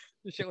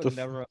 shit What was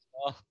the never a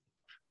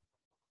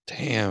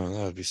Damn,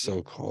 that would be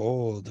so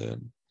cold,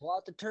 dude. Pull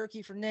out the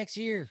turkey for next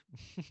year.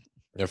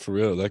 Yeah, for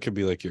real. That could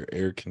be like your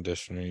air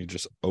conditioner. You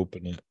just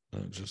open it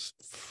and it just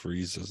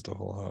freezes the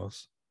whole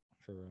house.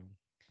 For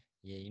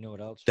yeah, you know what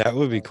else? That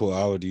would be cool.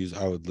 I would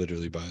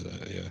literally buy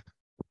that. Yeah.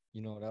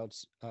 You know what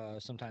else?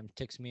 Sometimes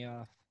ticks me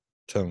off.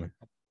 Tell me.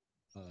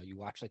 You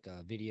watch like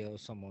a video,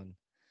 someone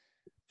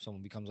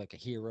becomes like a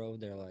hero.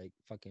 They're like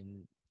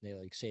fucking, they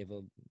like save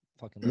a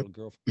fucking little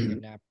girl from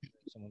kidnapping.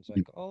 Someone's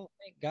like, oh,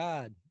 thank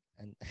God,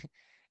 and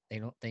they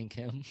don't thank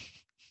him.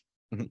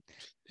 Why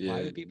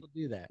Yeah. do people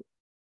do that?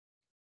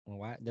 Well,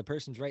 why the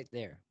person's right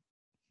there.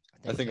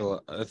 I Thank think a him.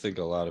 lot I think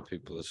a lot of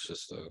people it's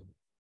just a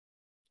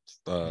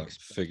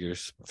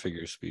Express.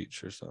 figure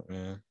speech or something.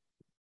 Yeah.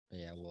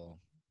 Yeah, well,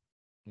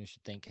 you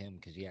should thank him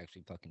because he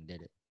actually fucking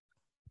did it.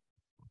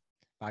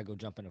 If I go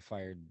jump in a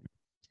fire,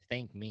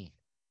 thank me.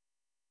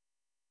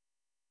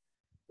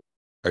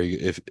 Are you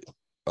if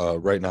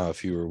right now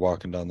if you were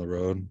walking down the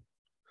road,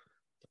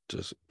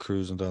 just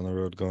cruising down the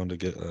road going to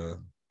get I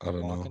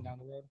don't Walking know, down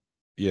the road.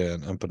 yeah,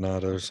 an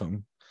empanada or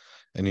something,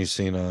 and you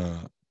seen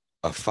a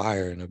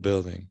fire in a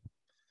building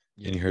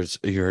and Yeah,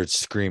 you heard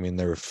screaming,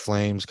 there were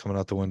flames coming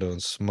out the window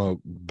and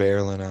smoke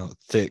barreling out,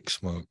 thick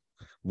smoke.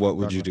 What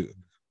would run you right. do?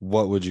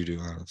 What would you do,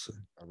 honestly?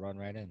 I run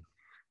right in.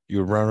 You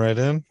would run right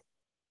in?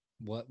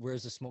 What?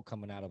 Where's the smoke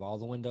coming out of? All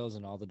the windows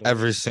and all the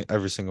doors?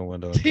 Every single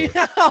window and door.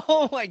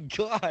 Oh my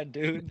god,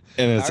 dude!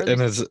 And How it's are they and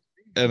so it's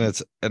and creepy?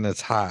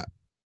 it's hot.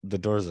 The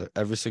doors are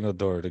every single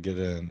door to get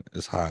in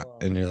is hot. Oh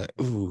And you're like,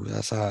 ooh,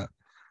 that's hot.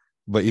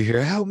 But you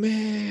hear, help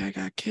me, I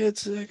got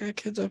kids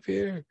up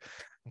here.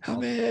 Help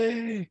oh,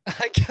 me.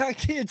 I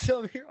can't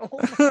tell here. Oh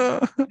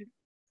my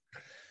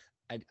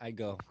god! I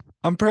go.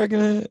 I'm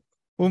pregnant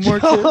with more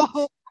Oh kids.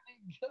 my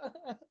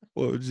god!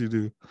 What would you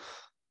do?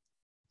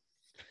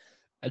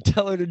 I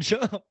tell her to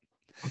jump.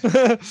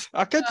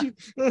 I'll catch you.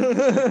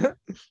 I'm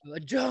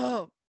like,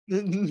 jump.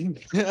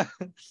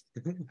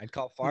 I'd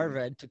call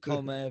Farva to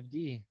Tacoma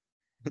FD.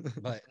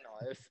 But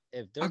no,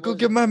 if there I'll go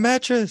get wasn't my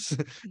mattress.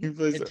 He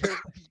plays if there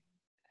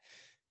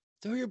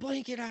throw your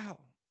blanket out.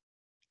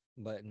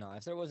 But no,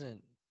 if it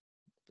wasn't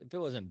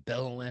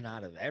billowing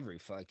out of every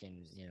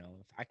fucking,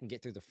 if I can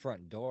get through the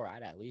front door,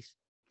 I'd at least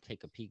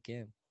take a peek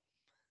in.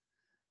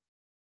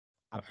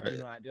 All right. You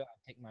know what I do? I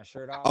take my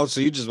shirt off. Oh,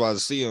 so you just want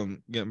to see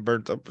him getting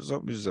burnt up or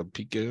something? You just a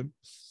peek in.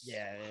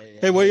 Yeah,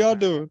 Hey, what hey, y'all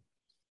doing?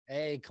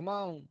 hey, come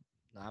on.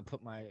 I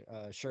put my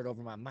shirt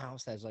over my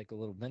mouth. That's like a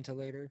little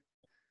ventilator.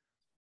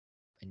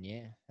 And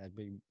yeah, that'd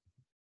be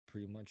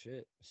pretty much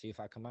it. See if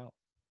I come out.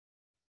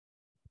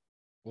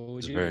 What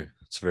would you do?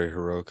 It's very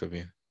heroic of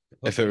you.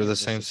 Put If it me were in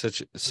the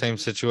this. same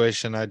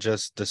situation I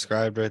just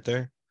described right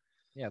there,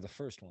 Yeah, the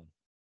first one.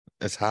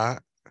 it's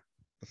hot.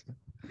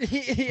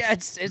 Yeah,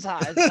 it's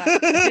hot.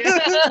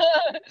 It's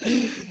hot.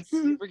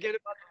 You forget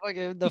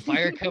about the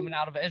fire coming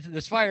out of it.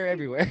 There's fire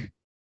everywhere.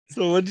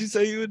 So what'd you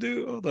say you would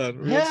do? Hold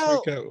on, let's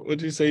Hell, recap.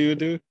 What'd you say you would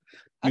do?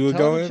 I You would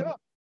tell her go to in? jump.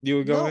 You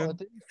would go No, in?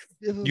 if it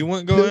was You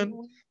wouldn't go in?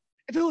 billowing,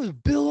 if it was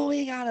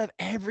billowing out of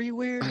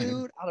everywhere,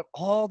 dude, out of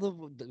all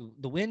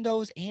the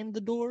windows and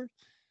the doors,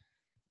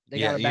 they got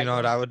Yeah, a you back know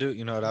what door. I would do?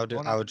 You know what I would do?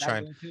 Going I out the would try back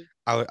and door too.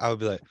 I would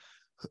be like,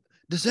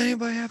 does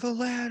anybody have a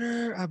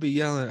ladder? I'd be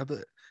yelling.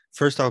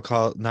 First I'll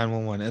call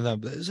 911 and then I'll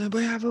be like, does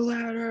anybody have a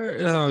ladder?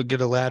 And I'll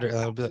get a ladder and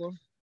I'll be like,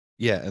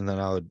 yeah, and then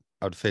I would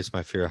face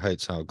my fear of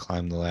heights and I would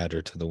climb the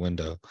ladder to the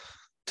window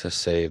to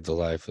save the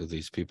life of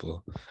these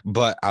people.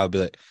 But I would be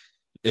like,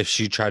 if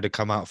she tried to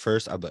come out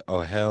first, I'd be like,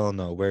 oh hell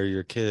no, where are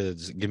your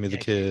kids? Give me the Yeah,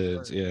 kids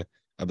kids. first. Yeah.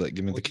 I'd be like,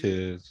 give me Well, the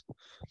kids.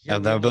 here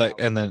And then I'd be what I like,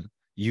 and then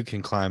you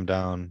can climb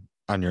down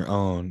on your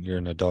own. You're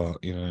an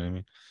adult, you know what I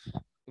mean?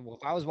 well,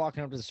 if I was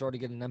walking up to the store to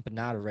get an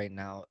empanada right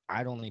now,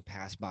 I'd only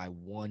pass by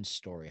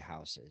one-story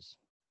houses.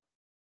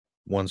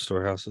 One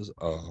store houses.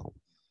 Oh,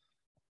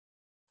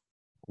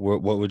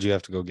 what would you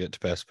have to go get to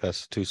pass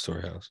a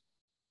two-story house?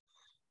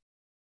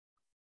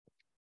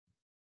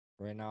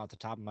 Right now, at the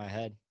top of my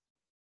head,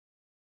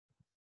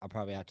 I'll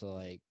probably have to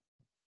like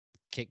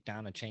kick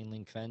down a chain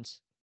link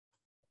fence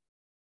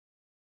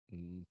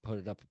and put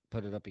it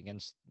up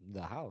against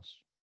the house.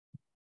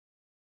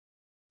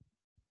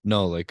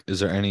 No, like,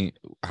 is there any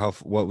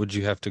what would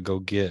you have to go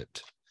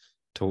get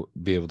to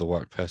be able to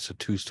walk past a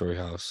two-story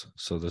house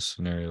so this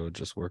scenario would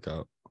just work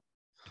out?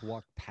 To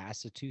walk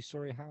past a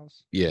two-story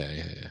house? Yeah,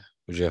 yeah, yeah.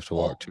 Would you have to Oh,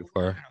 walk too what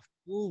far? kind of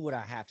food would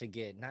I have to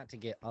get? Not to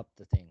get up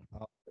the thing.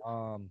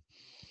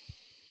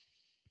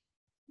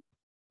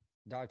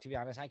 Dog, to be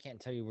honest, I can't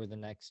tell you where the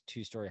next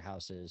two-story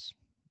house is.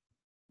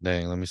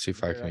 Dang, let me see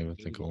if I They're can like even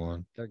think of gated.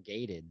 one. They're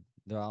gated.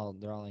 They're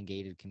all in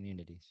gated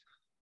communities.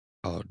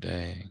 Oh,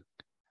 dang.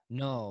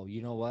 No,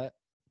 you know what?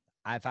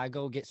 If I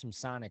go get some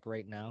Sonic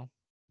right now,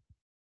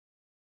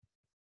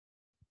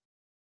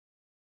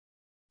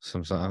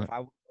 Some no, Sonic?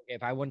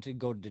 if I went to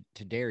go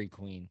to Dairy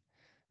Queen,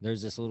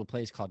 there's this little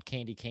place called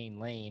Candy Cane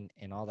Lane,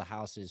 and all the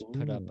houses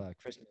put up Ooh,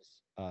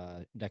 Christmas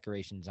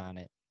decorations on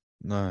it,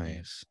 and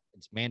nice.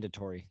 it's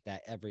mandatory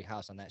that every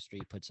house on that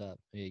street puts up.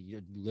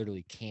 You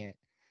literally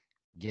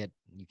you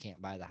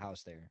can't buy the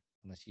house there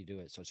unless you do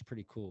it. So it's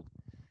pretty cool.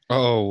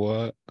 Oh,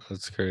 what?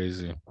 That's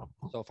crazy.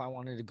 So if I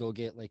wanted to go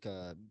get like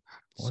a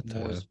What the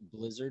s'mores heck?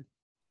 blizzard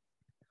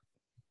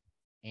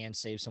and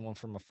save someone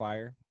from a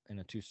fire in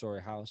a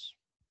 2-story house,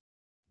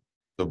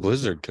 The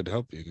blizzard could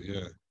help you.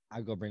 Yeah.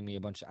 I'd go bring me a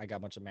bunch. I got a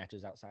bunch of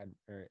matches outside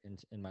or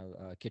in my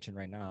kitchen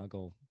right now.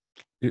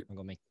 You- I'll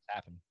go make this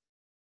happen.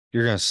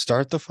 You're gonna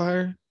start the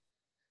fire?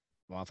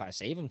 Well, if I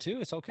save them too,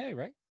 it's okay,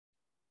 right?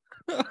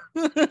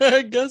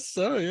 I guess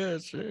so. Yeah,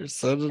 sure.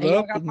 Set it Hey, y'all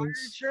up got and fire then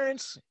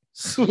insurance?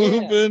 swoop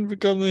Yeah. in,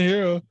 become the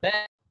hero.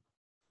 Bet.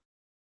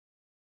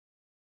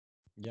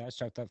 Yeah, I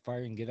start that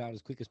fire and get out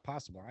as quick as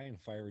possible. I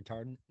ain't fire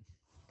retardant.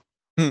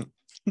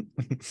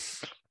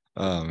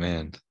 Oh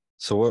man.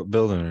 So what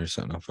building are you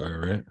setting on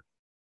fire, right?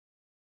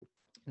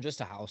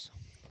 Just a house,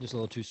 just a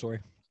little 2-story.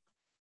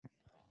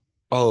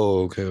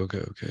 Oh, okay.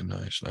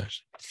 Nice.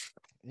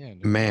 Yeah,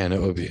 dude. Man,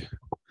 it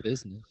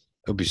Business.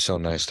 would be so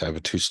nice to have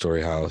a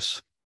 2-story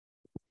house.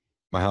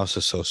 My house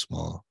is so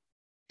small.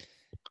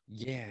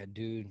 Yeah,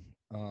 dude.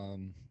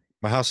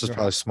 My house is Your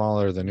probably house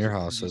smaller than your is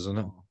house, pretty isn't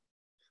it? small.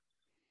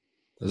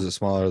 Is it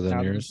smaller than Now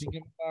that I'm yours?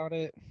 thinking about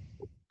it,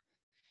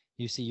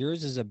 you see,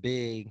 yours is a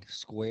big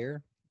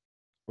square,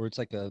 or it's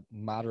like a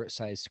moderate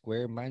sized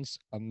square. Mine's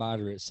a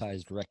moderate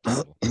sized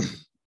rectangle.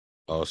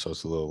 Oh, so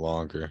it's a little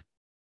longer.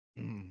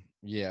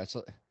 Yeah, it's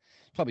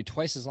probably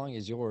twice as long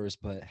as yours,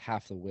 but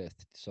half the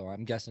width. So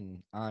I'm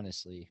guessing,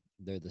 honestly,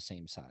 they're the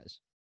same size.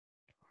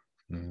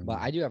 But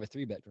Mm. I do have a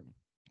 3-bedroom,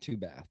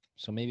 2-bath.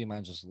 So maybe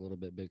mine's just a little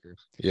bit bigger.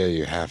 Yeah,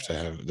 you have to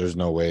have. There's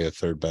no way a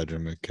third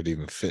bedroom it could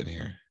even fit in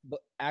here.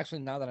 But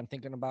actually, now that I'm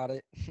thinking about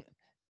it,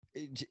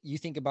 you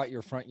think about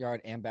your front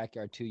yard and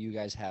backyard too. You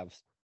guys have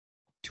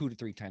 2 to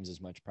 3 times as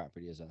much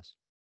property as us.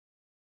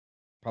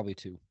 Probably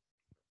 2,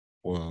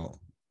 Well,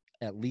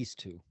 at least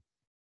 2.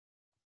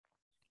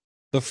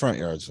 the front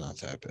yard's not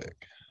that big.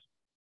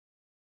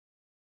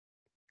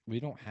 We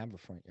don't have a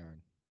front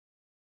yard.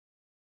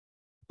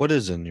 What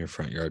is in your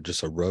front yard?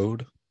 Just a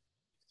road?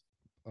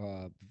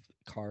 Uh,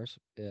 Cars,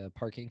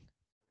 parking,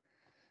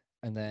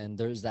 and then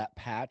there's that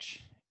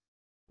patch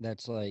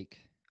that's like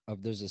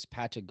there's this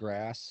patch of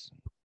grass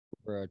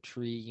where a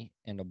tree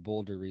and a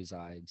boulder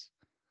resides,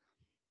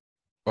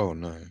 Oh,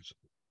 nice.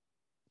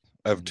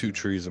 I have and 2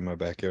 trees in my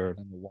backyard.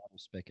 the water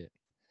spigot.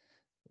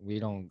 We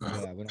don't go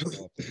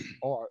up there.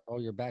 Oh,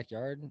 your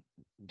backyard?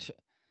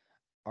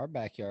 Our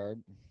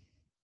backyard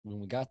when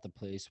we got the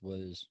place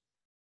was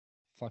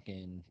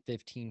fucking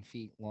 15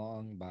 feet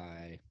long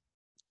by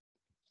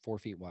 4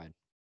 feet wide.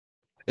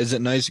 Is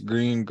it nice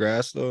green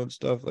grass though and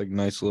stuff? Like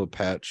nice little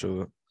patch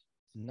of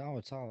No,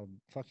 it's all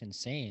fucking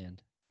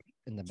sand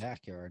in the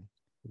backyard.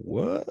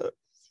 what?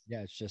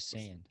 Yeah, it's just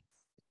sand.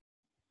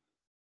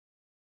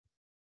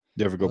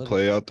 You ever go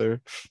Literally. play out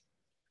there?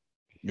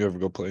 You ever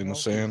go play in the No,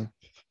 'cause sand?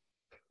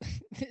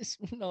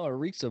 no, it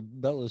reeks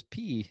of Bella's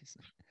pee.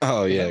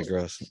 Oh So yeah, Bella,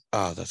 gross.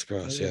 Oh, that's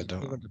gross. Yeah, Bella's a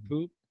don't bunch of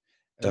poop.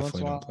 And once in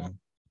definitely a don't play. while,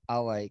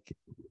 I'll like,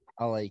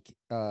 I'll like,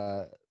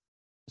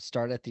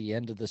 start at the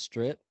end of the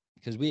strip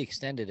because we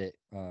extended it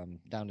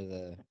down to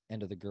the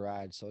end of the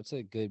garage, so it's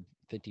a good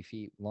 50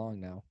 feet long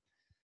now.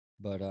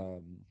 But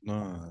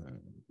No.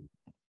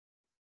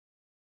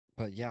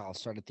 but yeah, I'll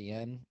start at the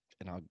end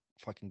and I'll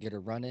fucking get her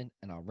running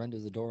and I'll run to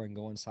the door and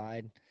go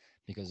inside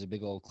because a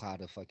big old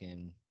cloud of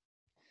fucking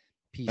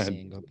pee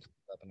sand goes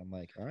up and I'm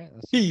like, all right,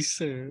 let's He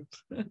said.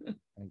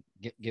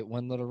 get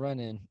one little run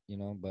in,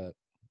 but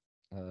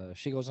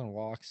she goes on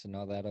walks and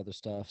all that other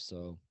stuff.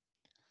 So,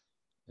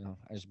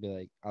 I just be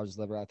like, I'll just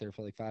leave her out there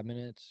for like 5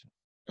 minutes.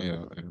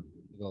 Yeah.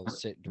 Go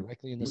sit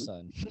directly in the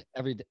sun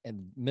every day,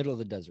 in middle of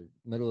the desert,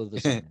 middle of the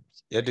summer.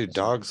 Yeah, dude,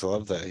 dogs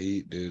love that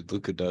heat, dude.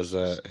 Luca does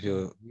that.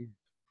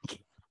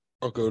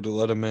 I'll go to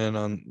let him in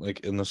on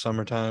like in the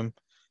summertime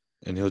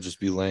and he'll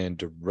just be laying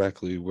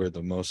directly where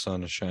the most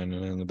sun is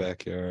shining in the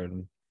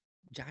backyard.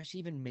 Josh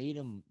even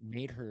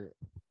made her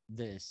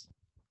this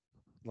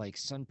like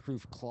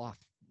sunproof cloth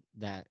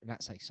that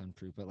not like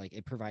sunproof, but like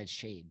it provides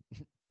shade.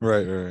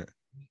 Right.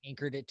 He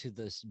anchored it to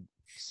this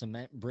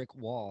cement brick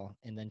wall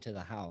and then to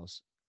the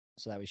house,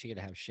 so that way she could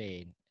have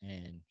shade.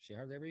 And she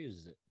hardly ever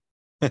uses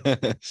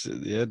it.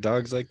 Yeah,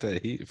 dogs like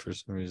that heat for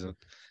some reason.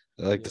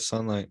 They like the Yep.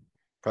 sunlight.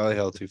 Probably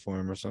healthy for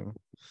him or something.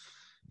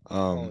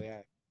 Oh Um,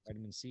 yeah,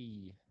 vitamin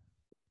C.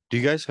 do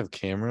you guys have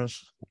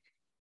cameras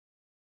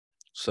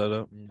set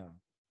up? No,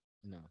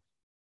 no.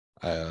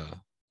 I uh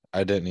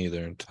I didn't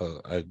either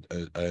until I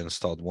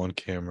installed one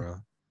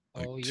camera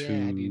like Oh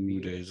yeah, have you 2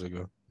 days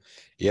ago.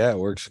 Yeah, it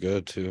works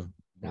good too.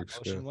 that Works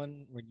motion good.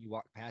 one when you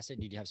walk past it?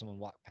 Did you have someone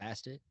walk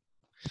past it?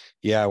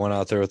 Yeah, I went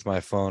out there with my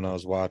phone. I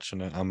was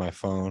watching it on my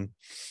phone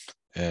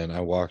and I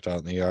walked out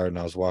in the yard and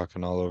I was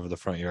walking all over the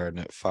front yard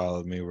and it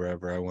followed me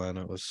wherever I went.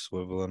 It was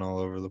swiveling all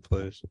over the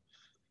place.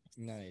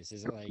 Nice.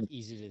 Is it like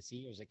easy to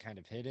see, or is it kind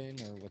of hidden,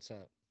 or what's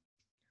up?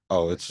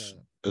 Oh, What's up?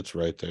 it's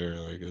right there.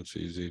 Like it's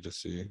easy to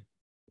see.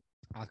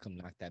 I'll come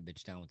knock that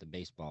bitch down with a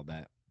baseball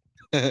bat.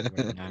 I'll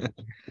Right now.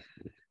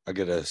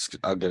 get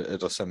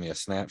it'll send me a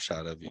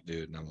snapshot of you,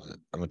 dude, and I'm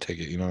gonna take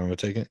it. You know where I'm gonna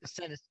take it?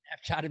 Send a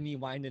snapshot of me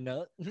winding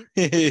up.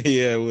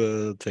 Yeah,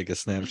 we'll take a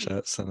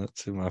snapshot, send it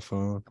to my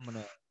phone. I'm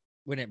gonna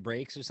When it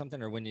breaks or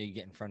something, or when you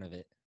get in front of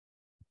it.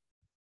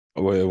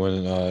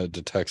 When it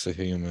detects a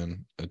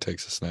human, it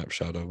takes a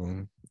snapshot of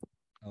them.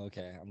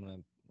 Okay, I'm gonna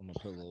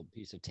put a little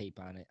piece of tape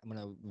on it. I'm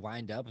gonna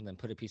wind up and then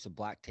put a piece of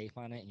black tape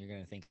on it, and you're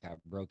gonna think I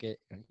broke it,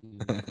 and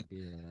you're gonna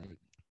be like,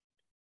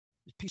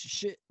 "This piece of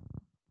shit."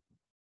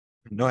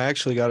 No, I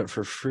actually got it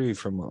for free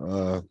from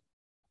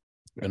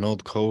an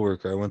old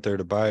coworker. I went there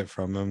to buy it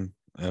from him,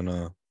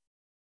 and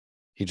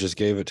he just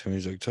gave it to me.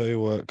 He's like, "Tell you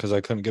what," because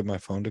I couldn't get my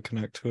phone to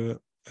connect to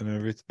it and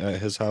everything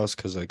at his house,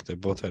 because like they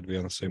both had to be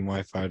on the same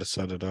Wi-Fi to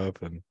set it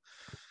up, and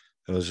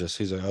it was just,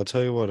 he's like, "I'll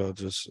tell you what,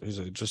 he's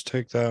like, just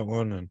take that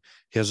one." And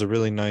he has a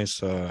really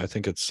nice, I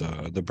think it's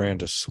the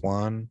brand is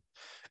Swan.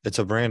 It's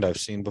a brand I've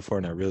seen before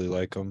and I really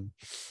like them.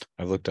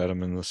 I've looked at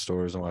them in the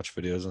stores and watched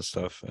videos and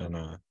stuff. And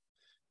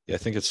yeah, I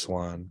think it's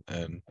Swan.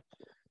 And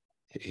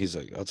he's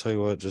like, "I'll tell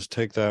you what, just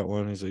take that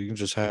one." He's like, "You can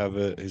just have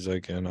it." He's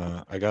like, "And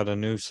I got a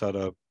new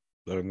setup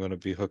that I'm going to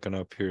be hooking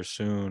up here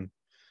soon.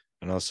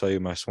 And I'll sell you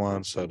my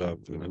Swan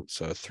setup." And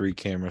it's a 3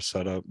 camera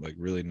setup, like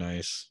really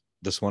nice.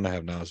 This one I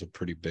have now is a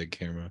pretty big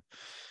camera,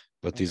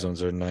 but these Okay.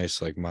 ones are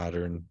nice, like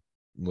modern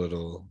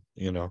little,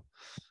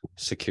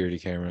 security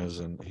cameras.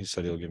 And he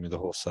said he'll give me the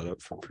whole setup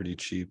for pretty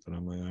cheap. And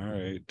I'm like, all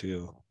right,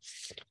 deal.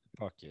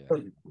 Fuck yeah.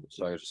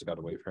 So I just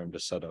gotta wait for him to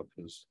set up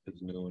his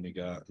new one he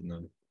got, and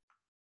then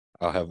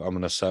I'm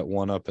gonna set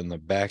one up in the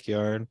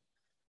backyard,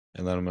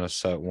 and then I'm gonna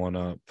set one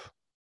up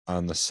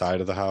on the side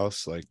of the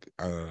house, like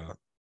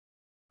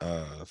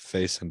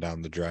facing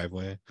down the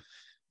driveway,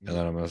 and then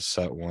Yeah. I'm gonna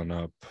set one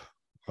up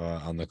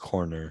on the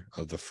corner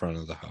of the front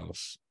of the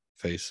house,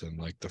 facing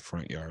like the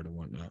front yard and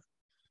whatnot.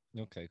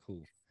 Okay.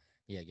 Cool.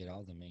 Yeah. Get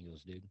all the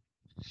mangoes, dude.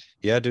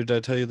 Yeah, dude, did I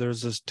tell you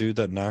there's this dude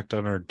that knocked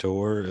on our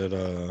door at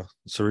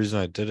it's the reason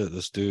I did it.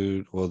 This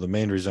dude, well, the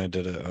main reason I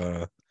did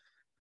it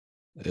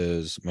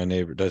is my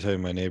neighbor. Did I tell you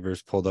my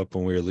neighbors pulled up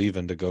when we were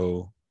leaving to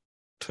go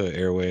to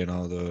Airway and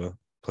all the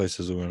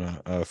places we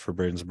went for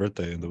Braden's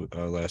birthday in the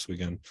last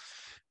weekend.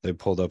 They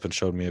pulled up and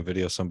showed me a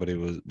video.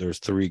 There's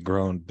 3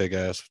 grown big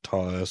ass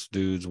tall ass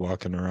dudes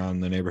walking around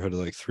the neighborhood at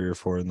like 3 or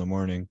 4 in the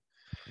morning.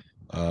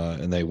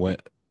 And they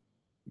went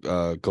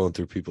going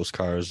through people's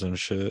cars and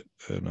shit.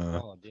 And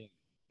Oh, dude.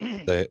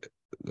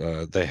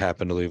 they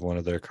happened to leave one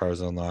of their cars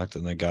unlocked,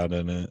 and they got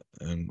in it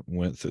and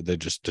went through. They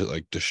just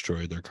like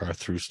destroyed their car,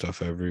 threw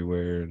stuff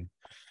everywhere. And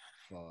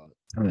Fuck.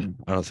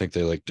 I don't think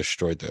they like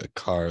destroyed the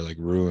car, like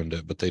ruined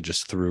it, but they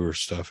just threw her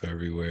stuff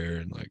everywhere.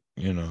 And like,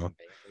 Fucking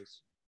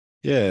vandals.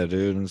 yeah,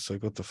 dude. And it's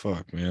like, what the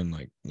fuck, man?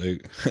 Like they're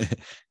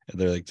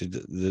like,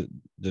 did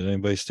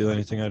anybody steal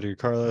anything out of your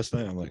car last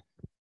night? I'm like,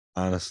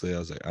 honestly, I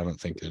was like, I don't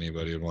think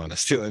anybody would want to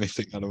steal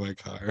anything out of my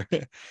car.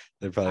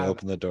 They'd probably I've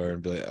open the door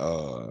and be like,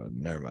 "Oh,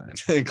 never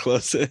mind," and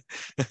close it.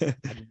 I'd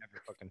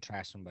never fucking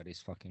trash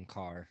somebody's fucking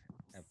car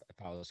if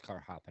I was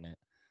car hopping it.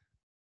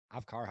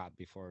 I've car hopped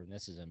before, and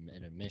this is an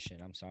admission.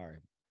 I'm sorry.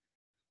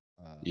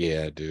 Uh,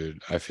 Yeah, dude,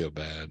 I feel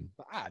bad.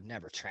 but I'd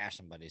never trash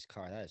somebody's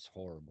car. That is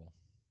horrible.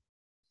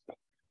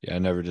 Yeah, I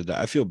never did that.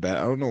 I feel bad.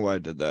 I don't know why I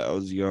did that. I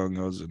was young.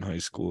 I was in high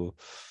school.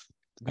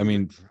 I We were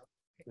mean,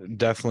 drunk.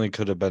 definitely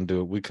could have been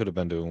doing. We could have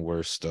been doing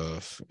worse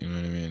stuff. You know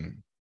what I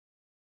mean?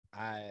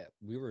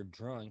 We were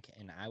drunk,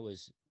 and I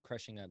was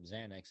crushing up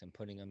Xanax and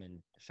putting them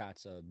in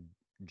shots of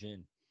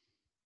gin.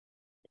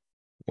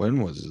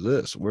 When was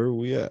this? Where were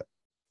we at?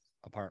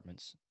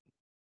 Apartments.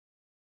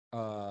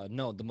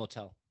 No, the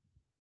motel.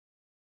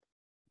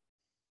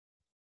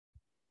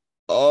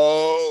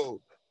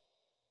 Oh,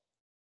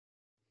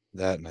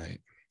 that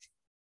night.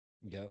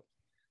 Yep.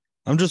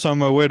 I'm just on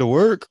my way to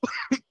work.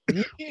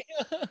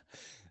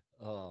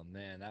 Oh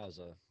man, that was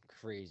a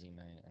crazy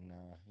night. And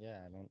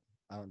yeah,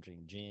 I don't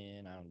drink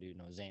gin. I don't do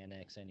no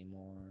Xanax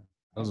anymore.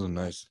 That I was don't a do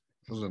nothing. nice.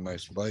 That was a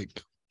nice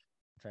bike.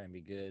 Trying to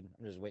be good.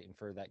 I'm just waiting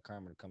for that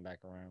karma to come back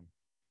around.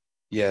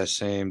 Yeah,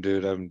 same,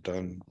 dude. I haven't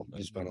done.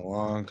 It's been a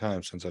long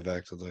time since I've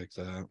acted like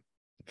that.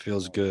 It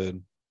feels Oh,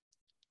 good.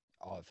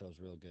 oh, it feels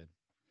real good.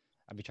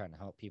 I be trying to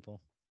help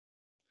people.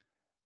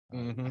 I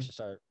Mm-hmm. should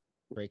start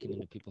breaking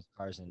into people's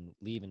cars and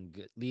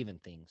leaving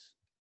things.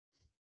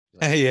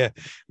 Like Yeah.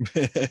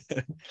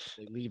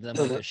 they leave them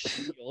like a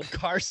shitty old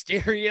car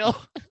stereo.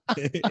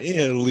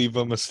 Yeah, leave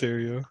them a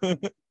stereo.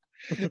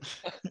 Here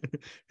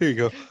you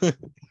go. You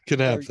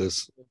can or have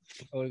this.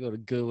 I want to go to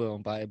Goodwill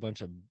and buy a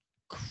bunch of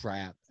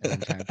crap and then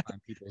try and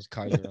find people's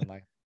cars that are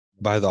like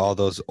Buy all leave.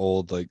 those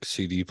old like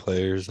CD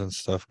players and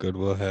stuff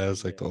Goodwill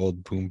has, like Yeah, the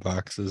old boom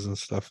boxes and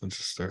stuff, and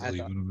just start I thought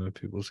leaving them in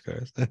people's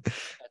cars. I Or thought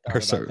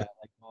about start. that,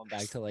 like going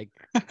back to like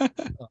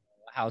uh,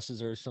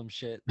 houses or some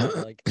shit that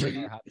like I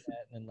car hopped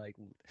at, and then like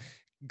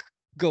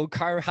go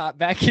car hop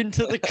back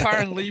into the car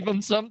and leave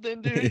them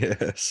something, dude.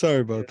 Yeah, sorry Yeah,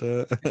 about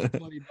pay that.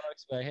 $20,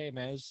 but hey,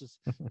 man, it's just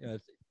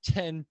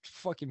 10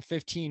 fucking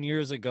 15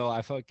 years ago.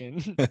 I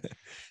fucking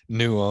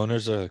New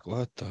owners are like,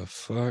 what the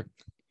fuck?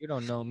 you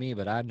don't know me,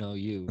 but I know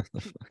you.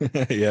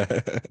 Yeah.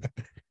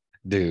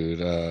 Dude,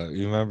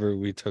 you remember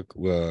we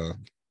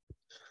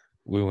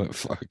went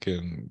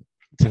fucking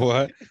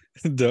what?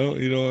 Don't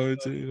you know what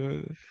I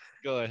mean?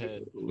 Go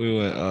ahead. We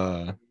went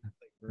Like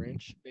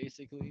Grinch,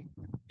 basically.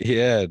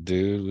 Yeah,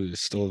 dude. We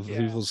stole Yeah.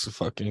 people's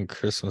fucking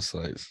Christmas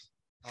lights.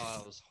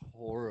 Oh, it was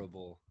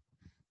horrible.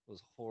 It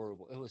was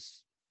horrible. It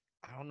was,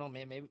 I don't know,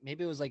 man.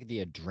 Maybe it was like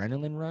the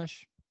adrenaline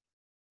rush.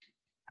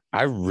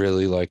 I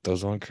really like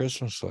those on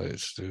Christmas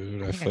lights,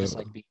 dude. I I think I just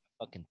felt like being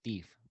a fucking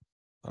thief.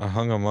 I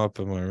hung them up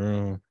in my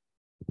room.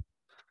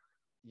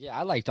 Yeah,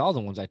 I liked all the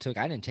ones I took.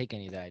 I didn't take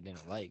any that I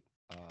didn't like.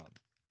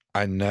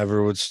 I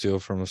never would steal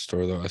from a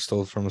store though. I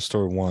stole from a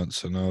store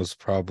once, and I was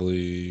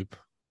probably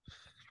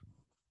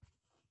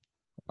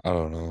I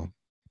don't know,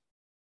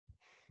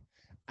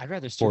 I'd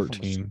rather steal from a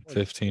 14, store than steal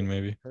 15 from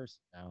maybe. a person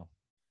now.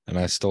 And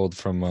I stole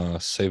from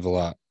Save a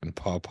Lot and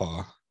Paw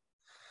Paw. So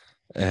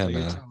And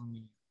you're telling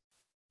me,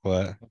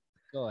 what?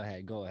 go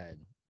ahead, go ahead.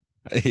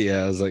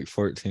 Yeah, I was like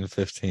 14,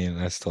 15.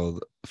 I stole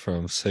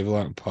from Save a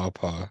Lot and Paw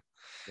Paw.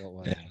 What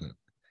was it? And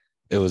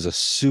it was a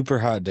super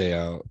hot day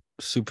out,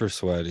 super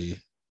sweaty.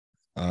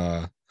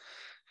 Uh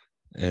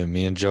and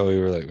me and Joey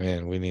were like,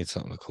 man, we need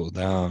something to cool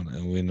down.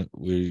 And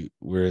we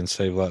were in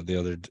Save a Lot the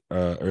other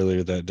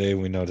earlier that day.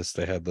 We noticed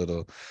they had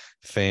little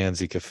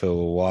fans you could fill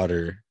with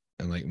water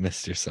and like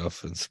mist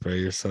yourself and spray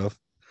yourself.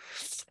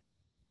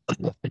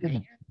 A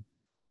fan?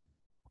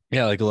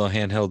 Yeah, like a little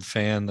handheld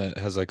fan that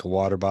has like a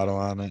water bottle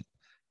on it,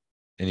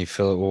 and you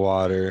fill it with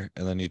water,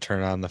 and then you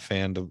turn on the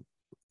fan to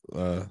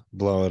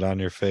blow it on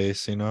your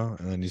face, and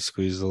then you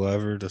squeeze the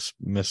lever to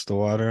mist the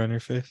water on your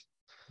face.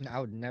 No, I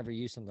would never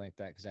use something like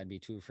that because I'd be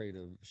too afraid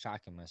of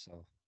shocking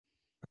myself.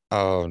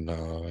 Oh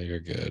no, you're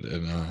good.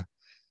 And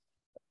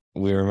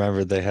we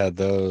remembered they had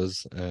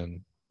those,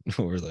 and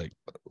we're like,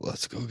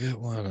 let's go get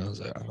one. I was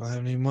like, I don't have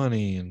any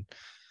money, and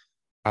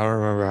I don't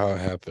remember how it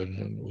happened.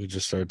 And we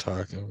just started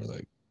talking. We're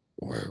like,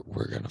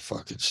 we're gonna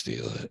fucking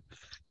steal it.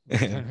 We're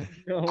And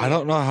gonna I go.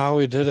 don't know how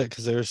we did it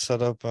because they were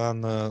set up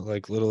on the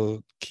like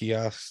little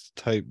kiosk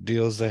type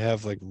deals they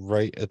have like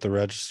right at the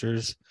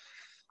registers.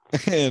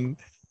 And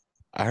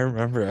I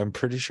remember, I'm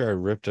pretty sure I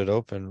ripped it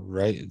open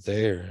right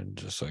there and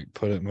just like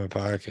put it in my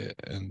pocket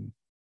and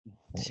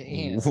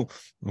Damn.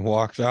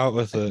 walked out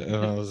with it. And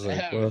I was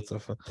like, what Savage. the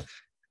fuck?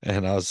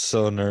 And I was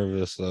so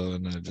nervous though.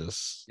 And I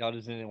just, Y'all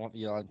just didn't want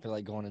y'all feel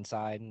like going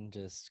inside and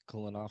just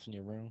cooling off in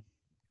your room.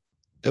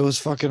 it was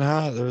fucking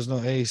hot. There was no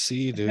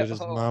AC, dude. Oh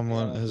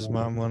god. His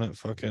mom wanted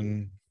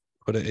fucking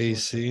put an She went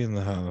AC in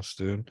the house,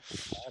 dude.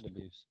 child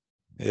abuse.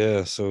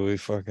 Yeah, so we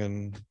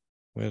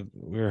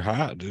were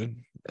hot, dude.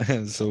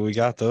 And so we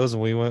got those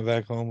and we went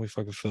back home. We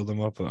fucking filled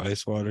them up with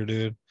ice water,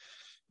 dude.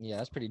 Yeah,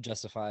 that's pretty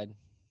justified.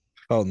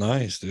 Felt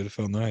nice, dude. It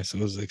felt nice. It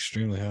was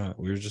extremely hot.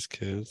 We were just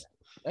kids.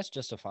 That's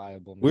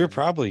justifiable, We were man.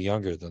 probably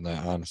younger than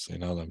that, honestly.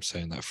 Now that I'm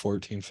saying that,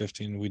 14,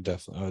 15, we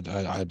definitely,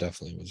 I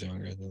definitely was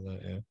younger than that.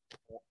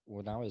 Yeah.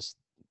 When I was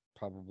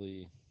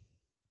probably,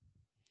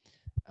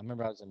 I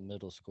remember I was in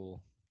middle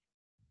school.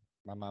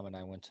 My mom and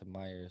I went to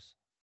Myers,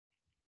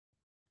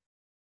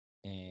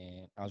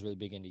 and I was really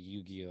big into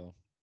Yu-Gi-Oh.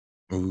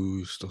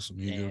 Ooh, stole some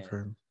Yu-Gi-Oh And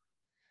card.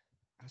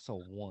 I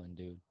saw one,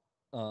 dude.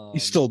 You Um,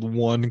 stole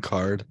one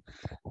card.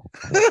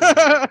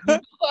 fucking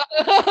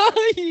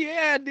What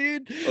yeah,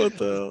 dude.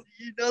 the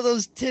You know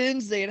those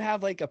tins? They'd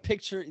have like a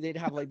picture. They'd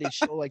have like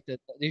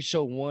they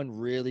show one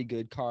really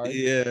good hell? card.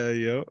 Yeah,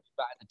 yo.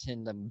 Buy the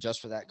tin them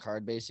just for that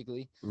card,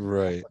 basically.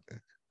 Right. I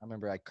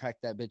remember I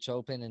cracked that bitch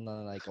open, and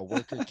then like a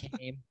worker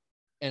came,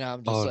 and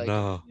I'm just Oh like,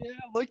 no. yeah,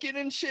 looking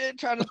and shit,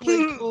 trying to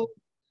play cool.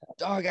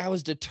 Dog, I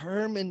was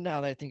determined. Now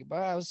that I think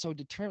about it, I was so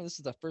determined. This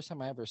is the first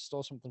time I ever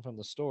stole something from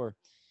the store,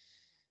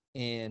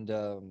 and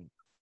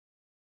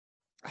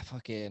I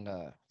fucking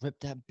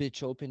ripped that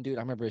bitch open, dude.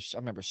 I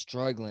remember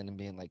struggling and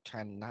being like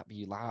trying to not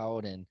be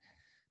loud, and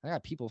I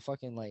got people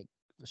fucking like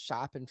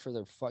shopping for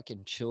their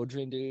fucking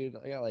children, dude.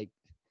 I got like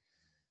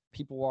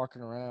people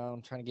walking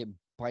around trying to get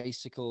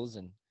bicycles,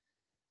 and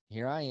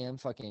here I am,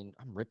 fucking.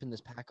 I'm ripping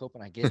this pack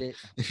open. I get it.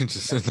 I You're put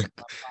just that in bitch in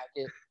my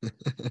pocket,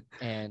 the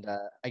and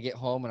I get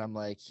home, and I'm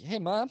like, "Hey,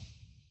 mom,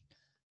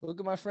 look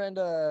at my friend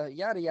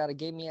yada yada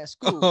gave me at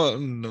school." Oh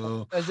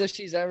no. As if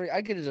she's ever.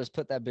 I could have just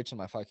put that bitch in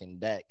my fucking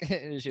deck,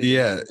 and she would have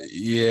Yeah, never.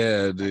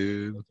 yeah, I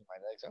dude. my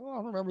neck. Oh,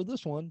 I remember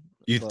this one,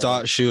 You but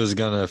thought she was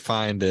gonna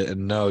find it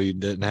and no, you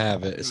didn't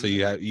have it. So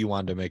you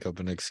wanted to make up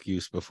an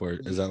excuse before.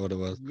 Is that what it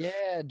was?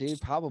 yeah,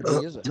 dude,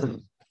 probably is it was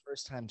my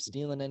first time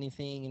stealing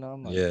anything.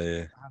 I'm like, Yeah,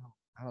 yeah.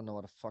 I don't know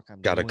what the fuck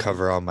I'm Gotta doing.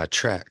 cover all my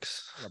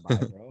tracks.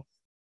 Alibi, bro.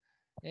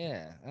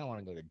 Yeah, I don't want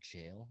to go to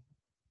jail,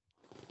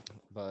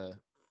 but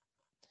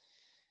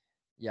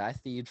yeah, I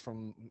thieved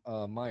from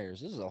Myers.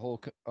 This is a whole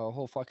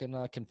fucking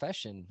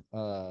confession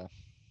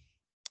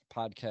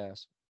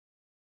podcast.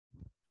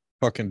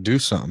 Fucking do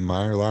something,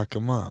 Meyer. Lock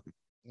him up.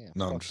 Yeah,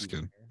 No, I'm fuck just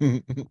you.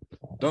 kidding.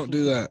 Don't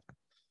do that.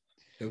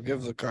 He'll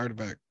give the card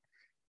back.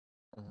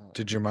 uh,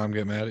 Did your mom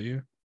get mad at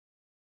you?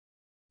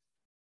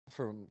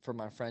 for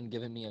my friend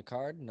giving me a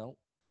card. No,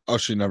 Oh,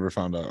 she never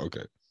found out.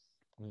 Okay.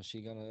 is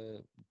she gonna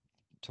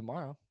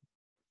tomorrow?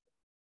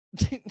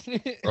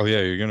 Oh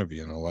yeah, you're gonna be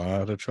in a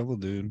lot of trouble,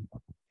 dude.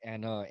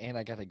 And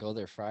I gotta go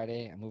there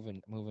Friday. I'm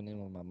moving in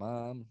with my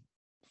mom.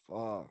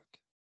 Fuck.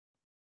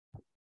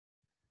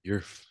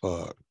 You're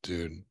fucked,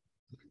 dude.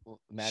 Well,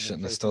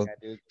 imagine the Shouldn't have first thing stole I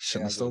do is say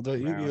shouldn't I have stole get that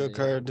Yu-Gi-Oh grounded.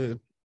 card, dude.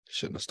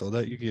 Shouldn't have stole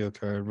that Yu-Gi-Oh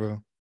card,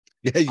 bro.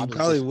 Yeah, you I'll just give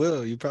probably some,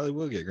 will. You probably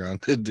will get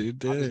grounded,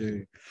 dude. I'll just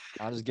Dang.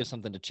 I'll just give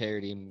something to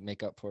charity and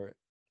make up for it.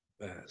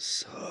 That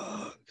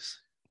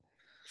sucks.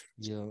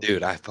 Yo,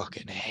 Dude, I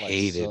fucking my life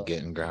hated sucks.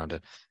 getting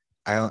grounded.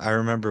 I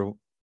remember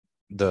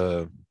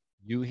the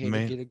You hated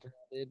main getting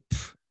grounded?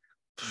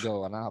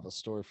 Go, and I have a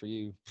story for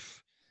you.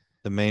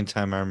 the main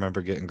time I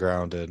remember getting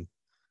grounded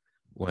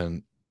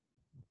when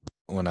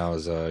I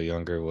was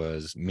younger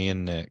was me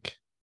and Nick.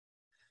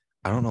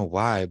 I don't know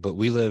why, but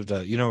we lived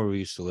you know where we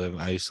used to live?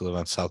 I used to live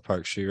on South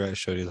Park Street, right? I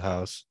showed you the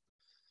house.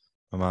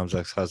 My mom's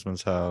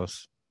ex-husband's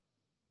house.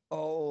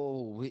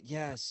 Oh,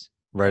 yes.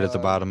 Right at the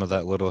bottom of Yeah,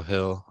 that little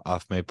hill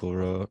off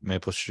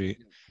Maple Street.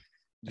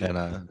 yeah, yep.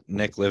 And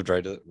Nick lived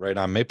right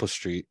on Maple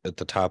Street at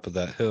the top of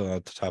that hill,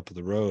 at the top of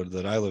the road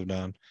that I lived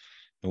on.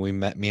 And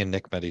me and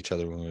Nick met each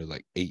other when we were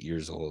like 8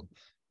 years old.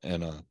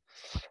 And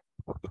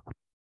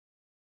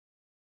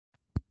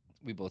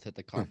We both hit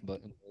the cough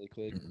button really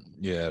quick.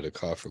 yeah, to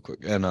cough real quick.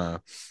 And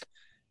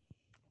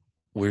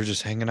we were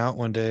just hanging out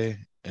one day,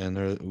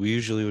 and we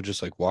usually would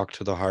just like walk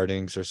to the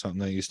Hardings or something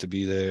that used to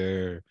be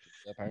there,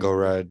 Yep, I go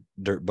remember. ride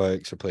dirt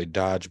bikes or play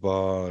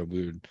dodgeball, or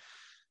we would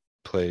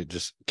play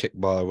just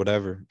kickball or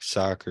whatever,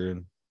 soccer.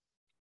 And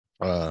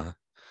uh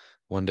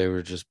one day we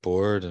were just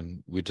bored,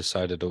 and we're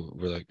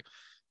like,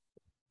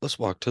 let's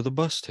walk to the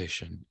bus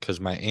station, because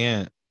my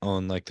aunt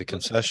owned like the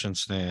concession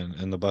stand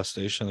and the bus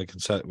station, the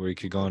concession where you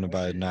could go in and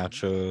buy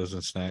nachos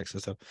and snacks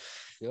and stuff.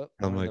 Yep,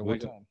 I I'm went like,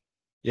 there one time.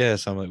 yeah,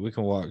 so I'm like, we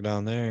can walk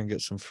down there and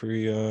get some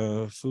free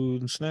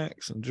food and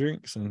snacks and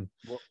drinks. And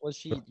What was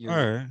all she?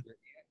 right,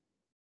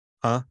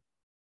 huh?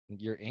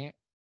 Your aunt?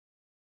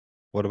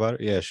 What about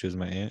it? Yeah, she was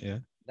my aunt. Yeah.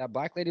 That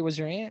black lady was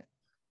your aunt?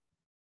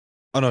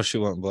 Oh no, she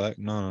wasn't black.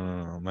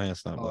 No. My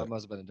aunt's not Oh, it black.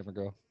 must have been a different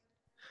girl.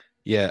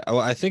 Yeah, well,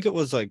 I think it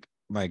was like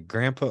my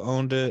grandpa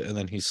owned it, and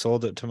then he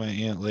sold it to my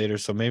aunt later.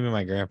 So maybe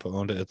my grandpa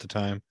owned it at the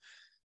time.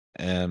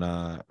 And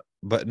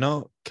but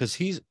no, because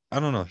I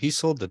don't know, he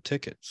sold the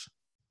tickets,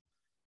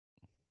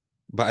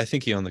 but I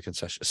think he owned the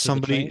concession. To the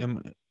Somebody,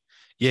 train?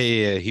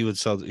 yeah. He would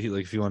sell. He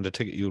like if you wanted a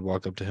ticket, you would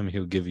walk up to him. He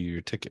would give you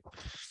your ticket.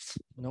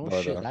 No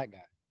But shit, that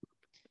guy.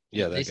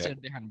 yeah, They that guy.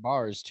 stood behind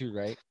bars too,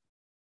 right?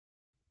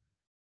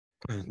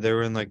 They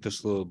were in like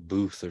this little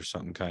booth or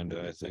something, kind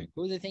of. I think.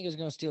 Who do they think is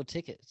gonna steal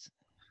tickets?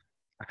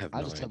 I have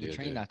I'll no just tell the idea,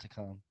 train dude. not to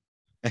come.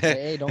 Say,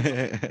 hey, don't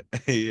come.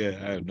 Yeah,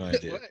 I have no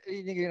idea. What?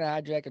 You think you're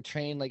gonna hijack a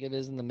train like it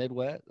is in the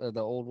Midwest or the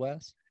Old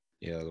West?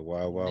 Yeah, the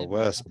Wild Wild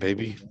Midwest, West, not the Old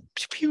baby.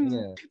 West. Pew, pew,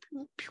 Yeah. pew,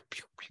 pew,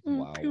 pew, pew,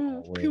 Wow, pew,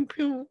 wow, wait. pew,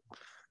 pew.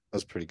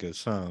 That's pretty good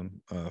sound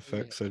Yeah,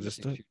 effects. I pew,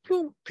 just pew, did.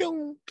 pew,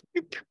 pew. Pew,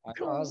 pew, pew, pew, I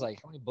know. I was pew. like,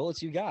 how many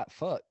bullets you got?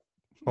 Fuck.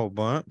 Whole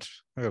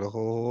bunch. I got a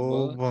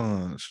whole But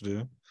bunch,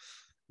 dude.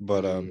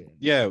 But yeah,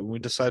 yeah, we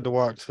decided to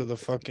walk to the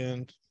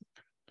fucking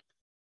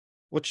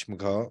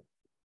whatchamacallit,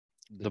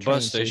 the the bus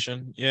train station.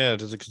 station. Yeah,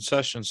 to the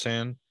concession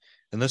stand.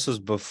 And this is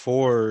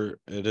before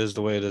it is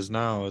the way it is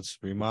now. It's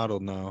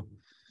remodeled now.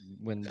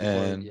 When before,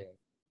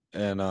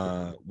 And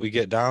yeah. we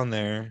get down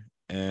there,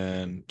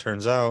 and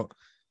turns out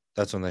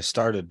that's when they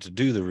started to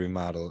do the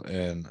remodel.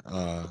 And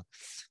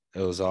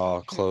it was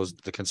all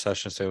closed. The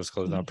concession stand was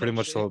closed now. Pretty No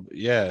much the shit. whole,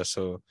 yeah.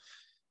 So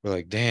we're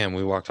like, damn,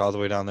 we walked all the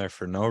way down there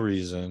for no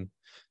reason.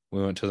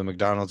 We went to the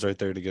McDonald's right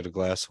there to get a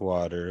glass of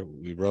water.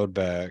 We rode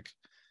back,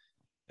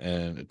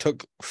 and it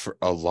took for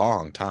a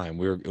long time.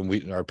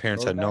 Our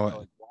parents Road had back no. or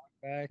like walk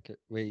back?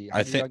 Wait, how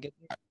I did y'all think get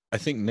there? I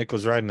think Nick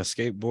was riding a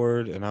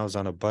skateboard and I was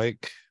on a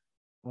bike.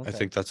 Okay. I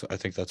think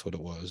that's what it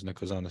was.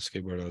 Nick was on a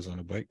skateboard. I was on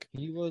a bike.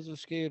 He was a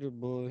skater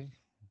boy.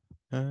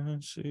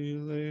 See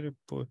you later,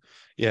 boy.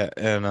 Yeah,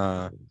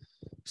 and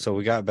so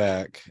we got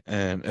back,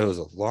 and it was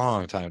a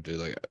long time, dude.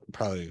 Like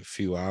probably a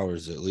few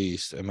hours at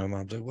least. And my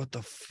mom's like, "What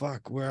the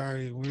fuck? Where are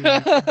you? Where are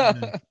you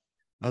going?"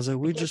 I was like,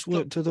 "We What just the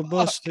went to the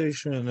bus fuck?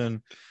 station."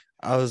 And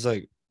I was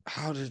like,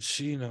 "How did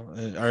she know?"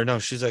 Or no,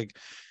 she's like,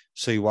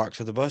 "So you walked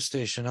to the bus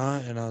station,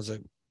 huh?" And I was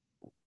like,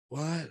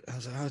 "What?" I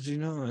was like, "How'd you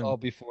know?" And Oh,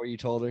 before you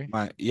told her?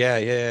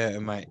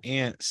 and my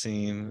aunt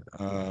seen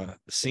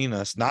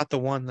us, not the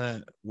one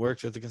that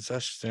worked at the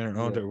concession stand or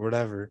owned Yeah. it or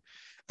whatever,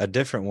 a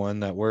different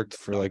one that worked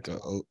for like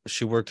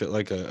she worked at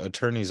like a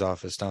attorney's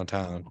office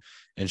downtown,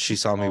 and she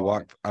saw me Oh,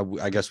 walk.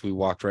 I guess we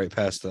walked right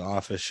past the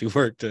office she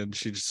worked in.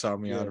 She just saw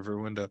me out yeah. of her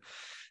window,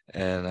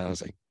 and I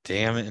was like,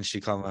 damn it. And she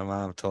called my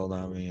mom, told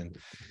on me.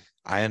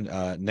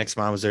 And Nick's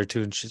mom was there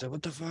too, and she's like,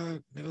 "What the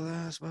fuck,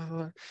 Nicholas?" Blah, blah,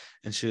 blah.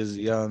 And she was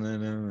yelling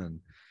at him.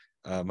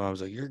 And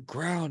mom's like, "You're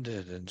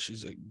grounded." And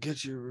she's like,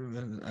 "Get your room."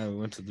 And I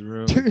went to the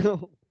room,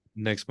 and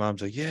Nick's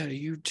mom's like, "Yeah,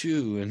 you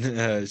too." And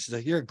she's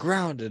like, "You're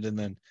grounded." And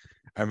then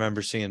I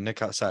remember seeing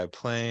Nick outside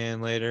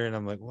playing later, and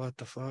I'm like, "What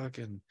the fuck?"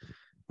 And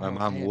my Oh,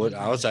 mom damn. would, His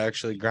I mom was was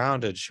actually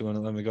grounded. She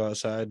wouldn't let me go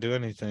outside, do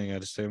anything. I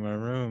had to stay in my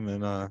room.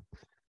 And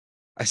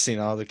I seen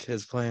all the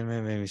kids playing,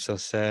 man, made me so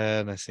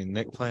sad. And I seen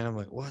Nick playing. I'm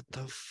like, "What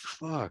the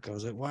fuck?" I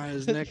was like, "Why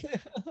is Nick?"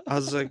 I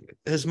was like,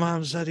 "His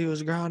mom said he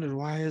was grounded.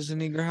 Why isn't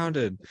he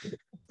grounded?"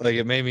 Like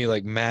it made me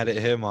like mad at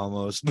him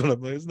almost, but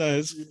I'm like, it's not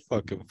his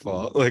fucking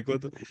fault. Like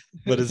what the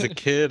but as a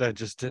kid, I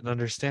just didn't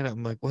understand it.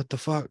 I'm like, what the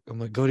fuck? I'm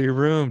like, go to your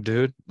room,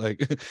 dude. Like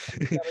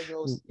You gotta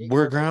go we're skateboard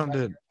like by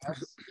grounded. your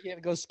house. You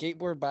gotta go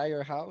skateboard by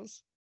your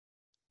house.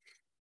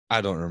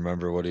 I don't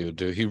remember what he would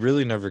do. He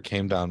really never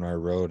came down our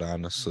road,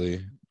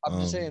 honestly. I'm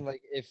just saying,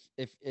 like,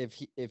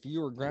 if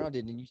you were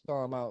grounded and you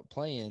saw him out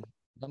playing,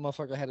 that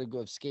motherfucker had to go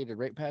have skated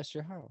right past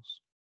your house.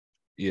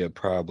 Yeah,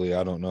 probably.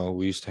 I don't know.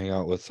 We used to hang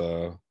out with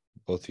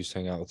both used to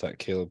hang out with that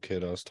Caleb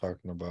kid I was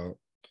talking about.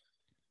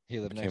 He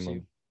lived next Became to a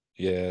you.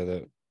 yeah,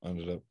 that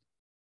ended up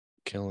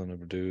killing a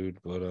dude,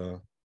 but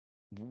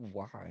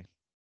Why?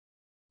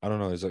 I don't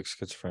know, he's like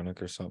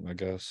schizophrenic or something, I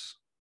guess.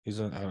 He's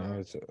in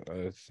Oh,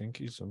 I think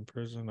he's in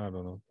prison. I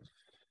don't know.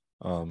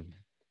 Um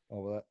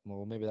oh well,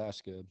 well, maybe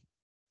that's good.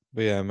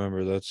 but yeah, I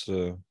remember that's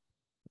the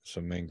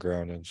main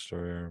grounding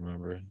story I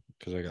remember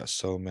because I got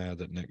so mad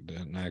that Nick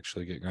didn't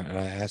actually get grounded.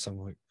 And I asked him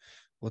like,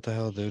 what the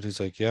hell, dude? He's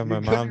like, yeah, my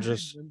You're mom gonna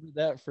just remember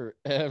that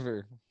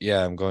forever.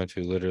 yeah, I'm going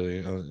to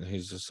literally.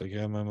 He's just like,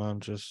 yeah, my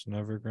mom just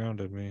never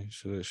grounded me.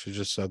 She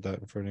just said that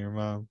in front of your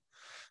mom.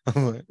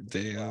 I'm like,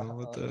 damn,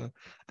 what Wow.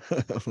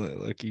 the? I'm like,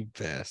 lucky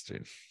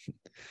bastard.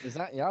 Is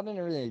that y'all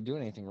didn't really do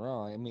anything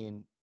wrong? I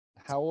mean,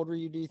 how old were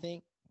you? Do you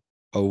think?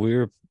 Oh, we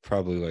were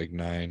probably like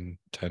 9,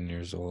 10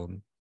 years old.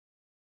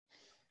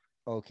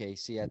 Okay,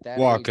 see, at that age,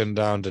 Walking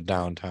down to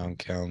downtown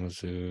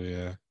Kalamazoo,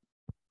 yeah,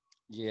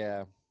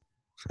 yeah.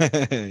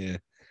 Yeah. yeah,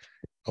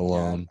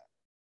 Alone.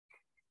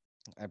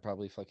 I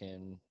probably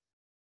fucking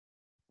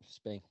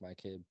spanked my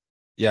kid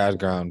Yeah, one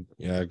time.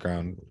 I'd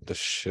ground the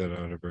shit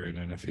out of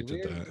Brayden if he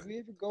did that. Did we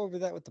ever go over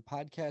that with the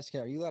podcast?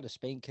 Are you allowed to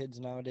spank kids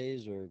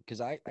nowadays, or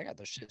because I got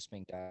the shit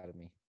spanked out of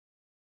me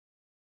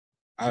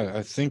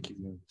I think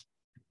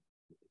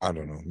I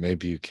don't know.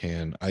 Maybe you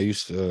can. I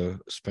used to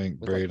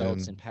spank with like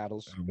belts Brayden and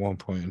paddles? at one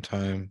point in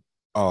time.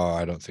 Oh,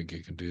 I don't think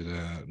you can do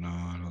that. No,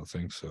 I don't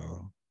think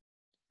so.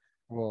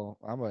 Well,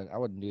 I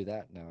wouldn't do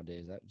that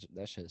nowadays.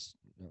 That's just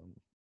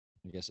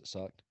I guess it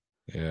sucked.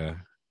 Yeah.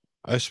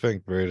 I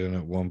spanked Brayden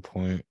at one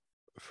point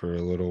for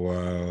a little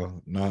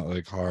while. Not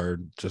like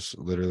hard, just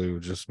literally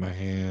with just my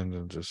hand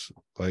and just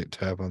light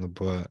tap on the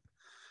butt.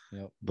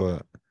 Yep.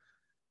 But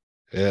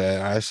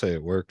yeah, I say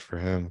it worked for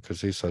him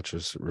because he's such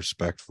a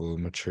respectful,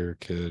 mature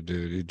kid,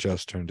 dude. He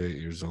just turned 8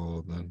 years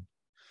old and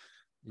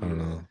I don't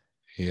Yeah. know.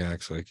 He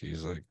acts like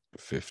he's like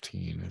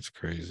 15. It's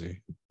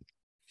crazy.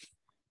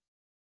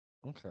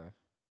 Okay.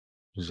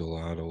 He's a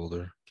lot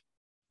older.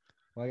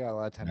 Well, I got a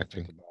lot of time to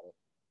think Acting. about it.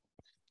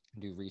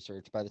 Do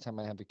research. By the time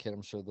I have a kid,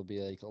 I'm sure there'll be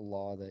like a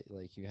law that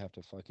like you have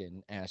to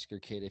fucking ask your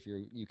kid if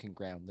you can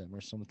ground them or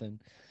something.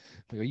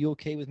 Like, are you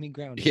okay with me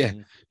grounding Yeah,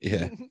 you?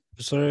 yeah.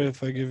 Sorry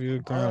if I give you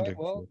a All right, grounding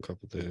for well, a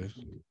couple days.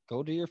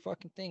 go do your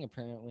fucking thing.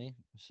 Apparently,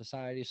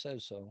 society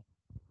says so.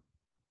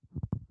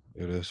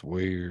 It is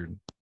weird.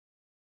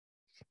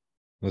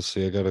 Let's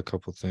see. I got a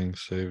couple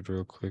things saved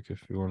real quick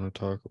if you want to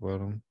talk about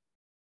them.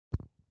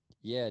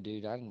 Yeah,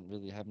 dude, I didn't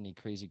really have any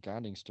crazy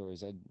grounding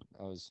stories. I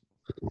was,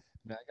 I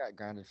mean, I got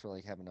grounded for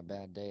like having a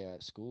bad day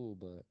at school,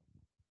 but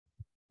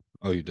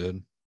Oh, you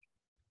did?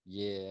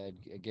 yeah,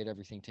 I'd get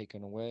everything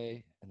taken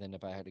away, and then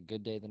if I had a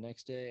good day the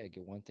next day, I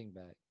get one thing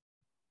back.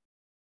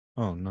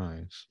 Oh,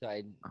 nice. So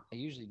I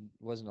usually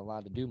wasn't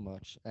allowed to do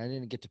much. I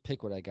didn't get to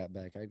pick what I got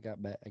back. I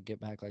get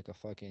back like a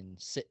fucking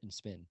sit and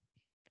spin.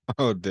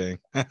 Oh, dang.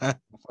 A fucking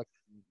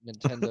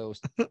Nintendo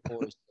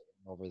 64 is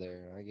sitting over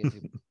there. I get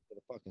a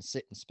fucking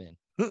sit and spin.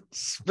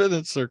 Spin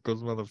in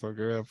circles,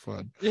 motherfucker. Have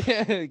fun.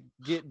 Yeah,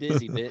 get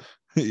dizzy, bitch.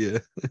 Yeah.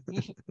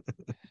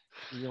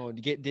 You know,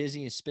 get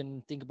dizzy and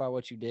spin. Think about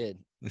what you did.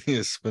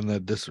 Yeah, spin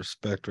that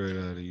disrespect right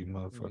out of you, You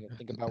know, motherfucker.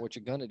 think about what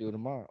you're gonna do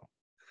tomorrow.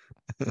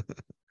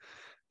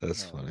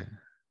 That's No. funny.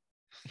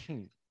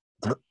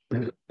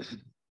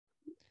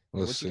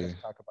 Well, Let's what you got see.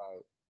 to talk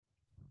about?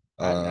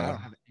 I Uh,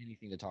 don't have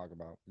anything to talk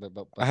about, I but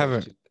those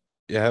haven't, two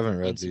yeah, I haven't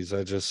read these.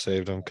 incidents. I just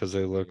saved them That's because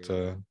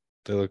weird.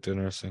 they looked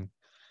interesting.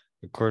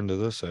 According to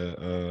this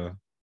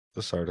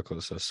article,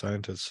 it says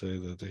scientists say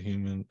that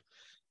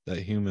that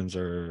humans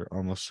are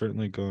almost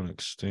certainly going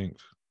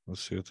extinct.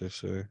 Let's see what they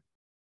say.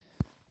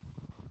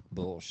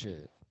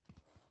 Bullshit.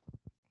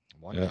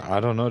 One Yeah, day. I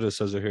don't know. This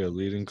says it here. A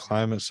leading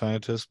climate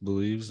scientist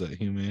believes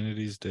that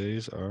humanity's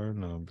days are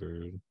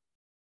numbered.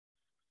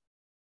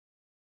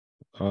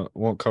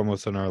 Won't come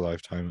within our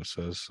lifetime, it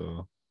says.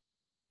 So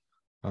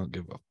I don't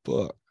give a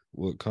fuck.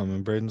 Will it come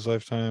in Braden's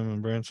lifetime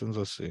and Branson's?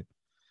 Let's see.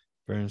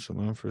 Bearing some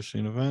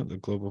unforeseen event, the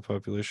global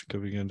population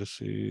could begin to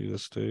see the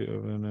state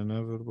of an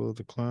inevitable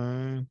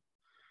decline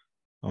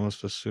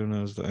almost as soon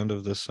as the end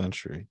of this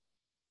century.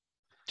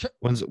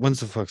 When's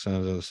the fuck's end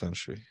of the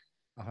century?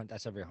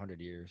 That's every 100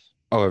 years.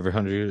 Oh, every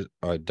 100 years.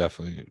 I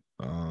definitely.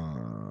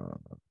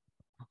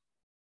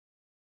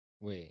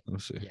 Wait. Let me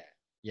see. Yeah.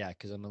 Yeah,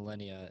 because a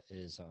millennia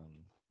is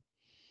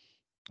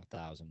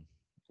 1,000.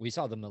 We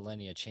saw the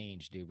millennia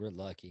change, dude. We're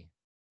lucky.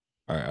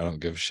 All right, I don't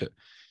give a shit.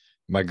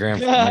 My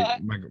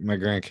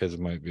grandkids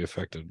might be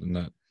affected, and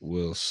that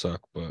will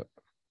suck. But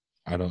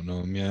I don't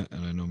know them yet,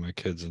 and I know my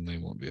kids, and they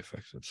won't be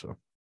affected. So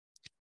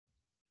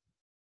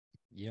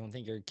You don't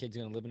think your kid's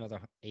gonna live another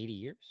 80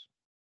 years?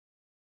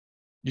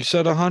 You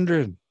said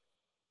 100.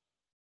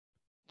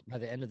 By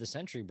the end of the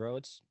century, bro,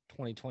 it's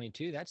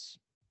 2022. That's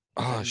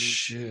Oh 78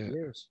 shit.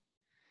 years.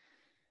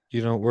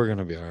 You know, we're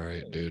gonna be all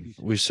right, dude.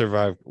 We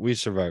survived You're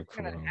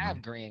gonna Corona. have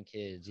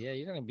grandkids. Yeah,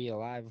 you're gonna be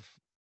alive.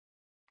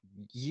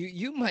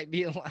 You might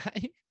be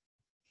alive.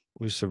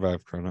 We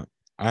survived Corona.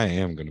 I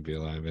am gonna be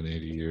alive in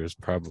 80 years,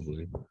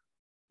 probably.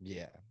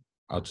 Yeah.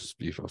 I'll just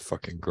be a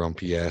fucking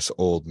grumpy ass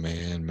old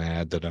man,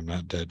 mad that I'm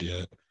not dead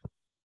yet.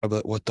 I'm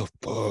like, what the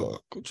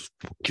fuck? Just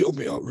kill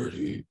me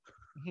already.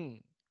 Hmm.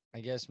 I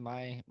guess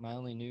my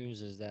only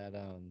news is that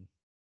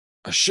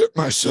I shit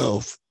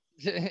myself.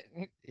 yeah,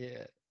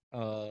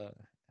 uh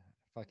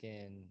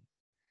fucking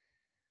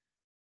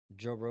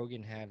Joe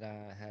Rogan had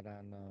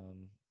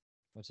on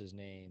what's his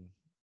name?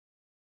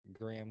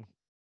 Graham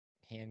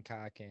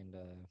Hancock and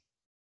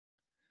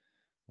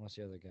what's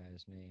the other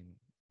guy's name?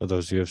 Are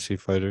those Um UFC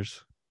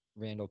fighters?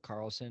 Randall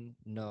Carlson.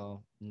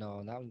 No,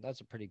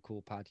 that's a pretty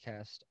cool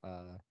podcast.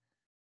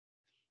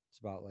 It's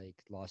about like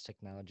lost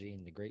technology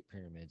and the Great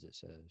Pyramids, it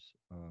says.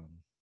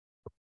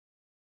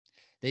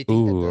 They think that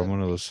Ooh, I'm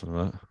gonna listen to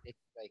that.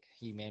 like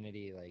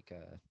humanity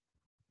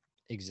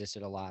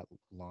existed a lot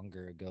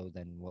longer ago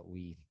than what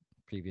we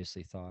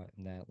previously thought,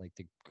 and that like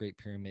the Great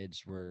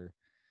Pyramids were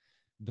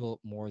built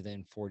more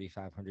than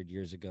 4,500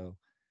 years ago.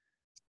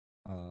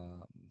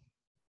 Um,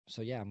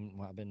 so yeah,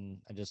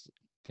 I just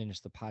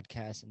finished the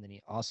podcast, and then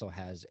he also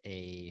has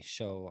a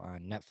show on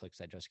Netflix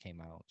that just came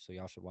out. So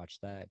y'all should watch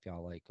that if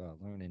y'all like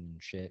learning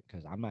and shit.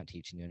 Because I'm not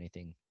teaching you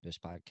anything. This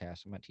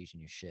podcast, I'm not teaching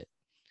you shit.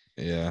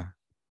 Yeah,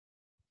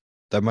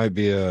 that might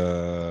be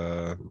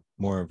a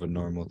more of a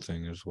normal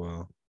thing as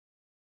well.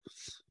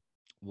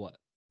 What?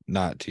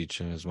 Not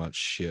teaching as much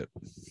shit.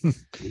 Oh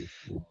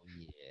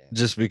yeah.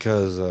 Just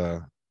because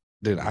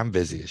dude, I'm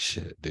busy as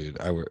shit, dude.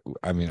 I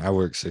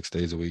work 6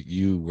 days a week.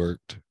 You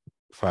worked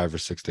 5 or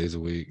 6 days a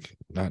week,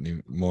 not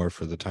any more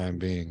for the time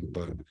being,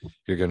 but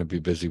you're gonna be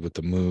busy with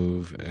the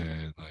move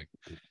and like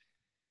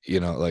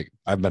like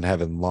I've been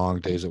having long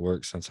days at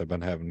work since I've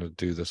been having to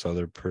do this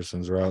other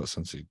person's route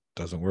since he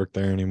doesn't work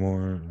there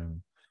anymore.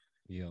 And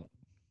Yeah.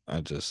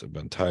 I just have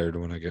been tired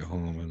when I get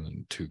home and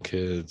then two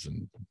kids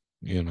and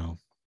you know,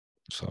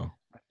 so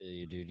I feel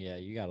you, dude. Yeah,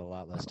 you got a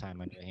lot less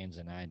time on your hands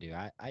than I do.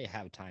 I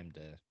have time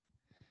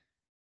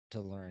to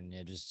learn.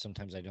 Yeah, just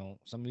sometimes I don't.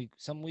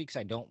 Some weeks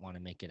I don't want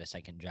to make it a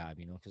second job,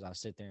 because I'll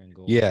sit there and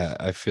go over yeah, some.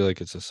 I feel like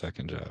it's a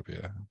second job,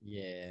 yeah.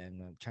 Yeah,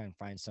 and try and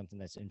find something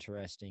that's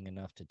interesting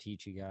enough to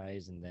teach you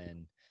guys, and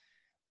then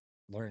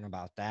learn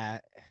about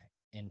that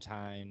in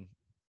time.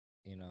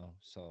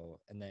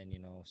 So and then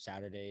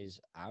Saturdays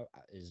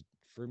is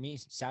for me.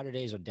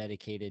 Saturdays are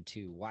dedicated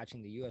to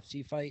watching the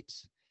UFC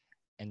fights,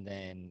 and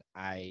then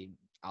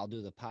I'll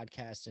do the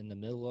podcast in the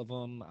middle of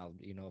them. I'll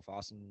if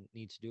Austin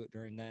needs to do it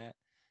during that.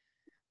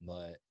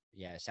 But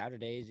yeah,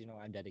 Saturdays,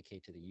 I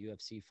dedicate to the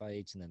UFC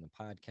fights and then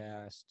the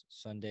podcast.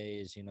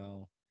 Sundays,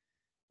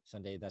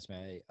 Sunday that's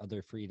my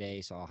other free day,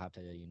 so I'll have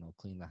to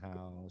clean the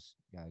house,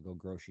 gotta go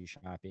grocery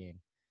shopping.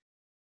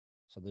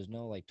 So there's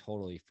no like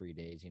totally free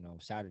days.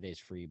 Saturday's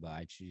free, but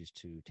I choose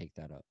to take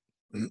that up.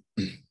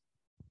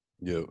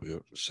 Yep.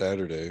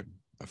 Saturday,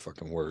 I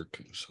fucking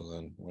work. So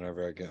then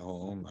whenever I get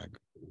home,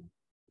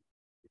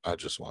 I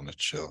just want to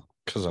chill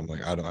because I'm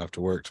like, I don't have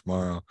to work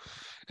tomorrow.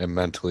 And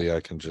mentally,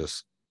 I can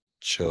just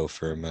chill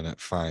for a minute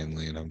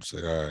finally. And I'm just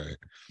like, all right.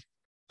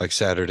 Like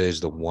Saturday's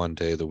the one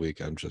day of the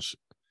week I'm just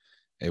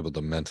able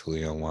to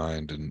mentally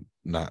unwind and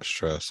not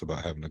stress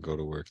about having to go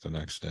to work the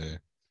next day.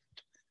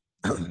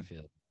 Yeah, I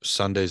feel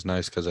Sunday's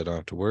nice because I don't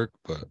have to work,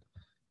 but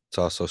it's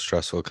also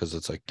stressful because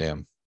it's like,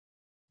 damn,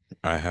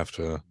 I have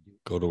to do,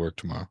 go to work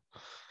tomorrow.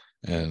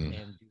 And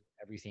and do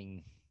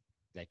everything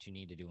that you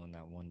need to do on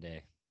that one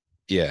day.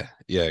 yeah,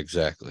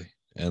 exactly.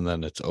 And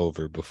then it's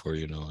over before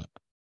you know it.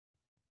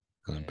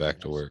 And then Yeah, back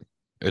dude. to work.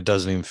 It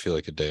doesn't even feel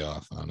like a day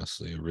off,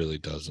 honestly. It really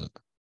doesn't.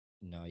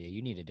 No, yeah,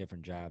 you need a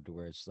different job to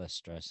where it's less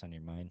stress on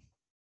your mind.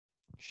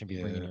 You shouldn't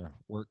be bringing Yeah. your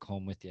work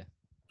home with you.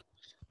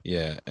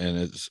 Yeah. And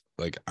it's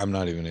like, I'm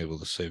not even able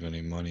to save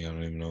any money. I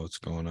don't even know what's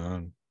going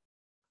on.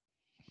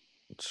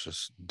 It's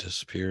just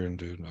disappearing,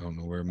 dude. I don't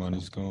know where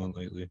money's going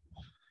lately.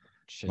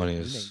 Shit, Money you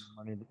make is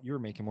money. You were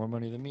making more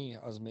money than me.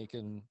 I was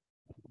making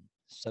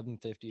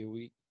 750 a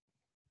week.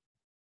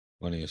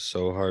 money is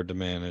so hard to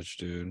manage,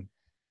 dude.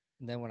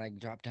 And then when I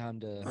dropped down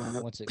to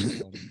what's it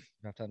called?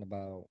 Dropped down to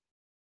about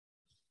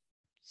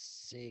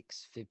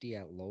 650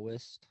 at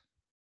lowest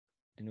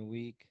in a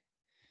week.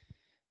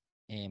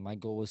 And my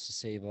goal was to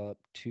save up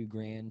 2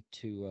 grand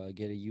to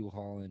get a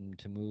U-Haul and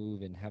to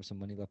move and have some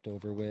money left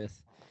over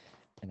with.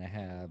 And I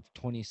have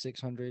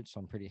 2,600, so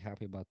I'm pretty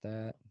happy about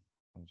that.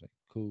 I was like,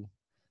 cool.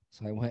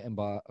 So I went and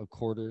bought a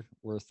quarter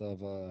worth of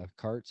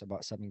carts. I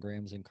bought 7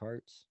 grams in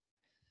carts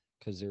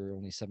because they were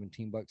only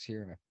 17 bucks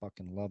here, and I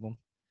fucking love them.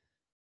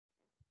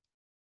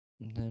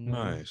 And then,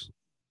 Nice.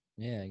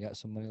 yeah, I got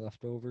some money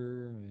left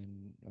over,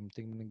 and I'm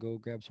thinking to go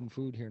grab some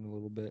food here in a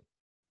little bit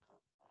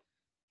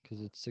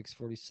because it's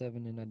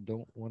 6:47, and I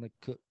don't want to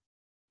cook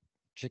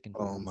chicken.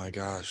 Oh my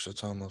gosh,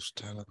 it's almost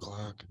 10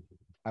 o'clock.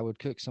 I would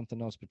cook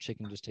something else, but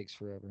chicken just takes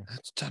forever.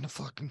 It's 10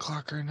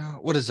 o'clock right now.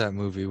 What is that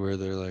movie where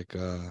they're like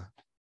Oh,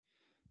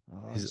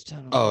 he's it's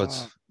 10 o'clock.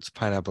 it's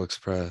Pineapple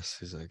Express.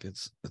 He's like,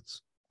 it's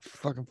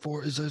fucking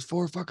four. It says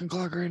 4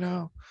 o'clock right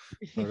now.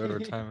 Or whatever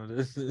time it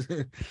is.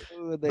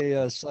 Ooh,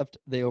 they slept.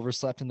 They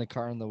overslept in the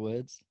car in the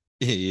woods.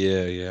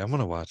 Yeah, yeah. I'm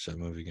gonna watch that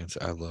movie again.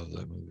 I love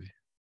that movie.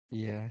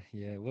 Yeah,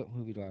 yeah. What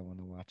movie do I want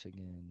to watch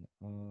again?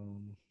 I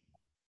don't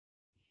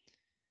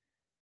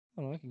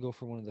know. I could go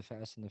for one of the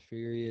Fast and the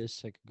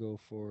Furious. I could go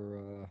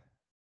for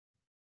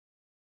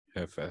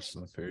Yeah, Fast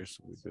and the Furious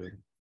will be good.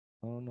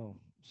 I don't know,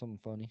 something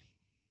funny.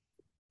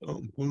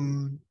 Oh, I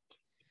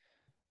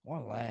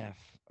want to laugh.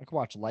 I could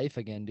watch Life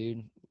again,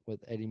 dude,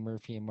 with Eddie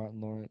Murphy and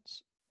Martin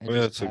Lawrence, and yeah,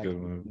 just that's a pack good the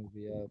movie.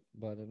 movie up.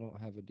 But I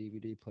don't have a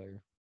DVD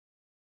player.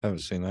 Haven't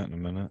seen that in a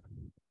minute.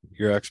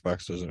 Your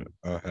Xbox doesn't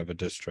have a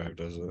disc drive,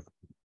 does it?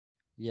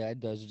 Yeah, it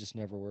does. It just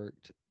never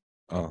worked.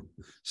 Oh,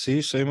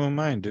 see, same on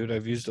mine, dude.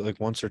 I've used it like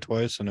once or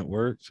twice and it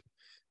worked.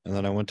 And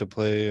then I went to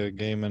play a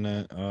game in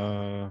it,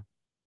 I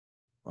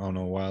don't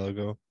know, a while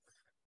ago,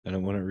 and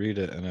it wouldn't read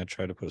it. And I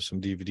tried to put some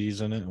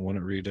DVDs in it and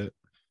wouldn't read it.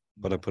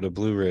 But I No. put a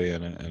Blu-ray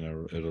in it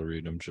and it'll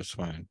read them just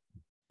fine.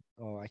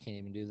 Oh, I can't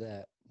even do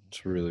that.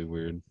 It's really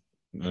weird,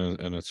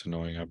 and it's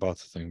annoying. I bought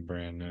the thing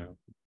brand new.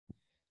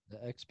 The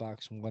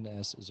Xbox One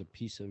S is a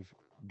piece of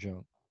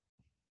junk.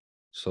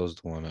 So is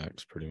the One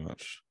X, pretty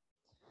much.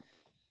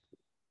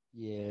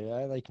 Yeah,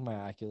 I like my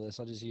Oculus.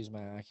 I'll just use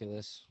my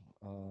Oculus.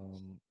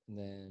 And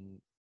then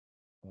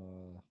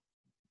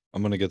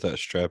I'm gonna get that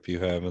strap you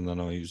have, and then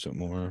I'll use it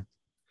more.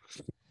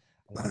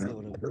 I want to be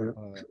able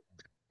to.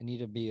 I need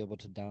to be able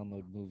to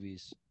download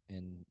movies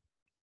and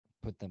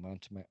put them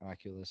onto my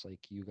Oculus like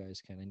you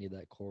guys can. I need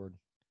that cord,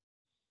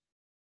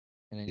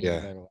 and I need a Yeah.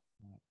 better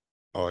laptop.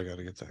 Oh, I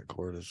gotta get that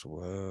cord as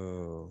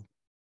well.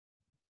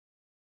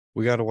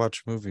 We gotta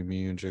watch a movie,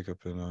 me and Jacob,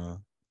 and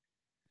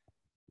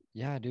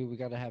Yeah, dude, we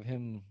got to have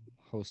him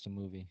host a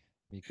movie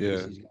because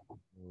yeah. he's got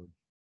bored.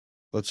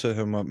 Let's hit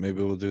him up.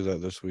 Maybe we'll do that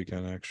this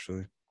weekend.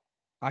 Actually,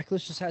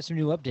 Oculus just had some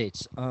new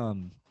updates.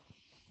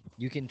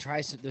 You can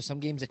try. There's some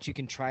games that you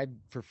can try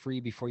for free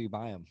before you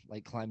buy them,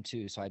 like Climb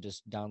 2. So I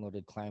just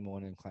downloaded Climb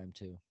 1 and Climb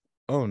 2.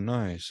 oh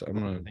nice. I'm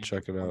gonna Thank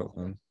check it you. out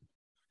then.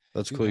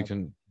 That's You cool. You have,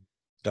 can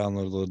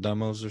download little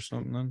demos or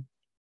something then.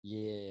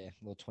 yeah,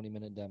 little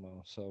 20-minute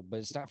demo. So, but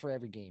it's not for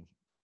every game.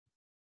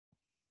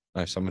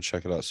 Nice. I'm gonna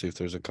check it out. See if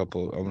there's a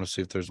couple. I'm gonna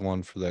see if there's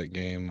one for that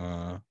game.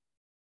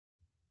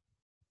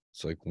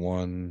 It's like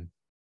one.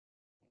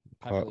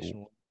 Population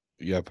 1,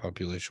 Yeah,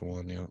 population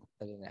one. Yeah.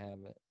 I didn't have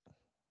it.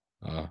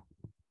 Uh.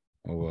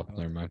 Oh well. I don't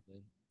Never think mind. I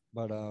did.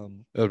 But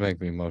It would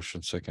make me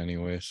motion sick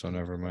anyway, so think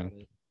never mind.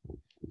 about it.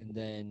 And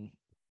then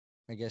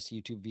I guess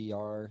YouTube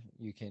VR,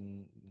 you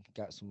can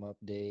got some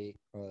update.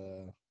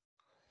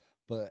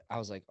 But I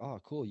was like, oh,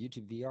 cool,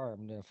 YouTube VR.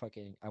 I'm gonna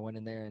fucking. I went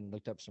in there and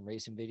looked up some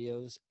racing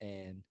videos,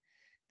 and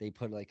they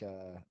put like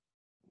a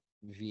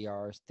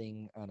VR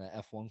thing on a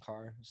F1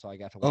 car, so I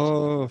got to watch some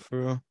Oh, F1. for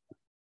real?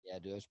 Yeah,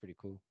 dude, that was pretty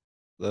cool.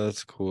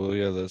 That's cool.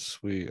 Yeah, that's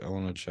sweet. I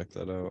want to check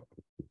that out.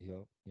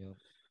 Yep, yep.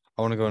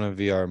 I want to go on a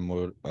VR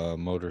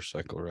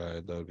motorcycle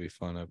ride. That would be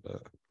fun. I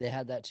bet They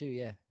had that too.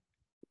 Yeah.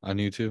 on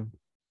YouTube,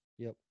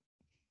 Yep.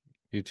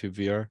 YouTube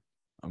VR.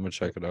 I'm gonna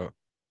check Yep. it out.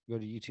 Go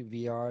to YouTube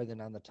VR.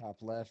 Then on the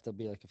top left, there'll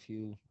be like a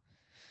few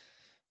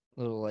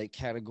little like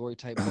category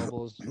type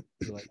bubbles. Do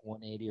like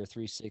 180 or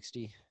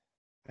 360.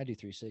 I do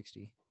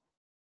 360.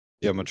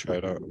 Yeah, I'm gonna try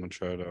it out. I'm gonna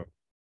try it out.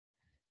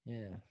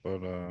 Yeah.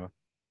 But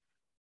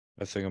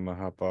I think I'm gonna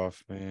hop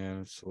off,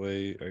 man. It's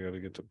late. I gotta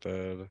get to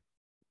bed.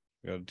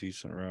 I got a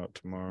decent route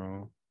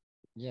tomorrow.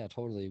 Yeah,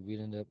 totally. We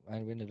ended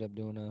up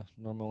doing a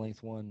normal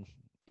length one,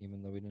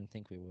 even though we didn't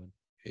think we would.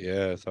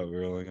 Yeah, I thought we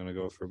were only gonna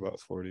go for about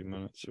 40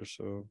 minutes or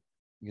so.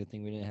 Good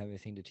thing we didn't have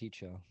anything to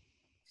teach y'all.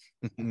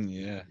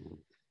 Yeah.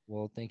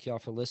 Well, thank y'all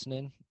for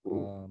listening.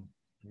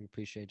 We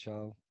appreciate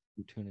y'all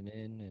tuning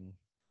in and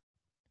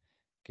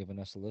giving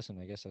us a listen.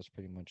 I guess that's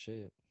pretty much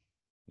it.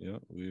 Yeah,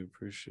 we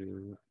appreciate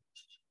it.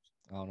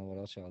 I don't know what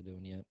else y'all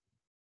doing yet.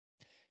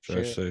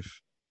 Drive Share it.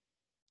 safe.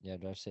 Yeah,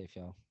 drive safe,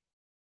 y'all.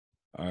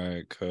 All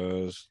right,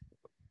 cuz.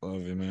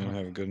 Love you, man. All right.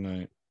 Have a good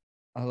night.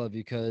 I love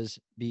you, cuz.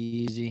 Be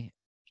easy.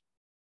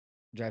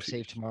 Drive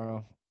safe Peace.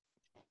 tomorrow.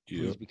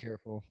 Please Yep. be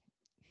careful.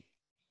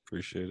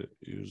 Appreciate it.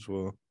 You as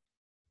well.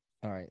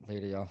 All right,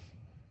 later, y'all.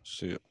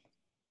 See ya.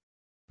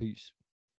 Peace.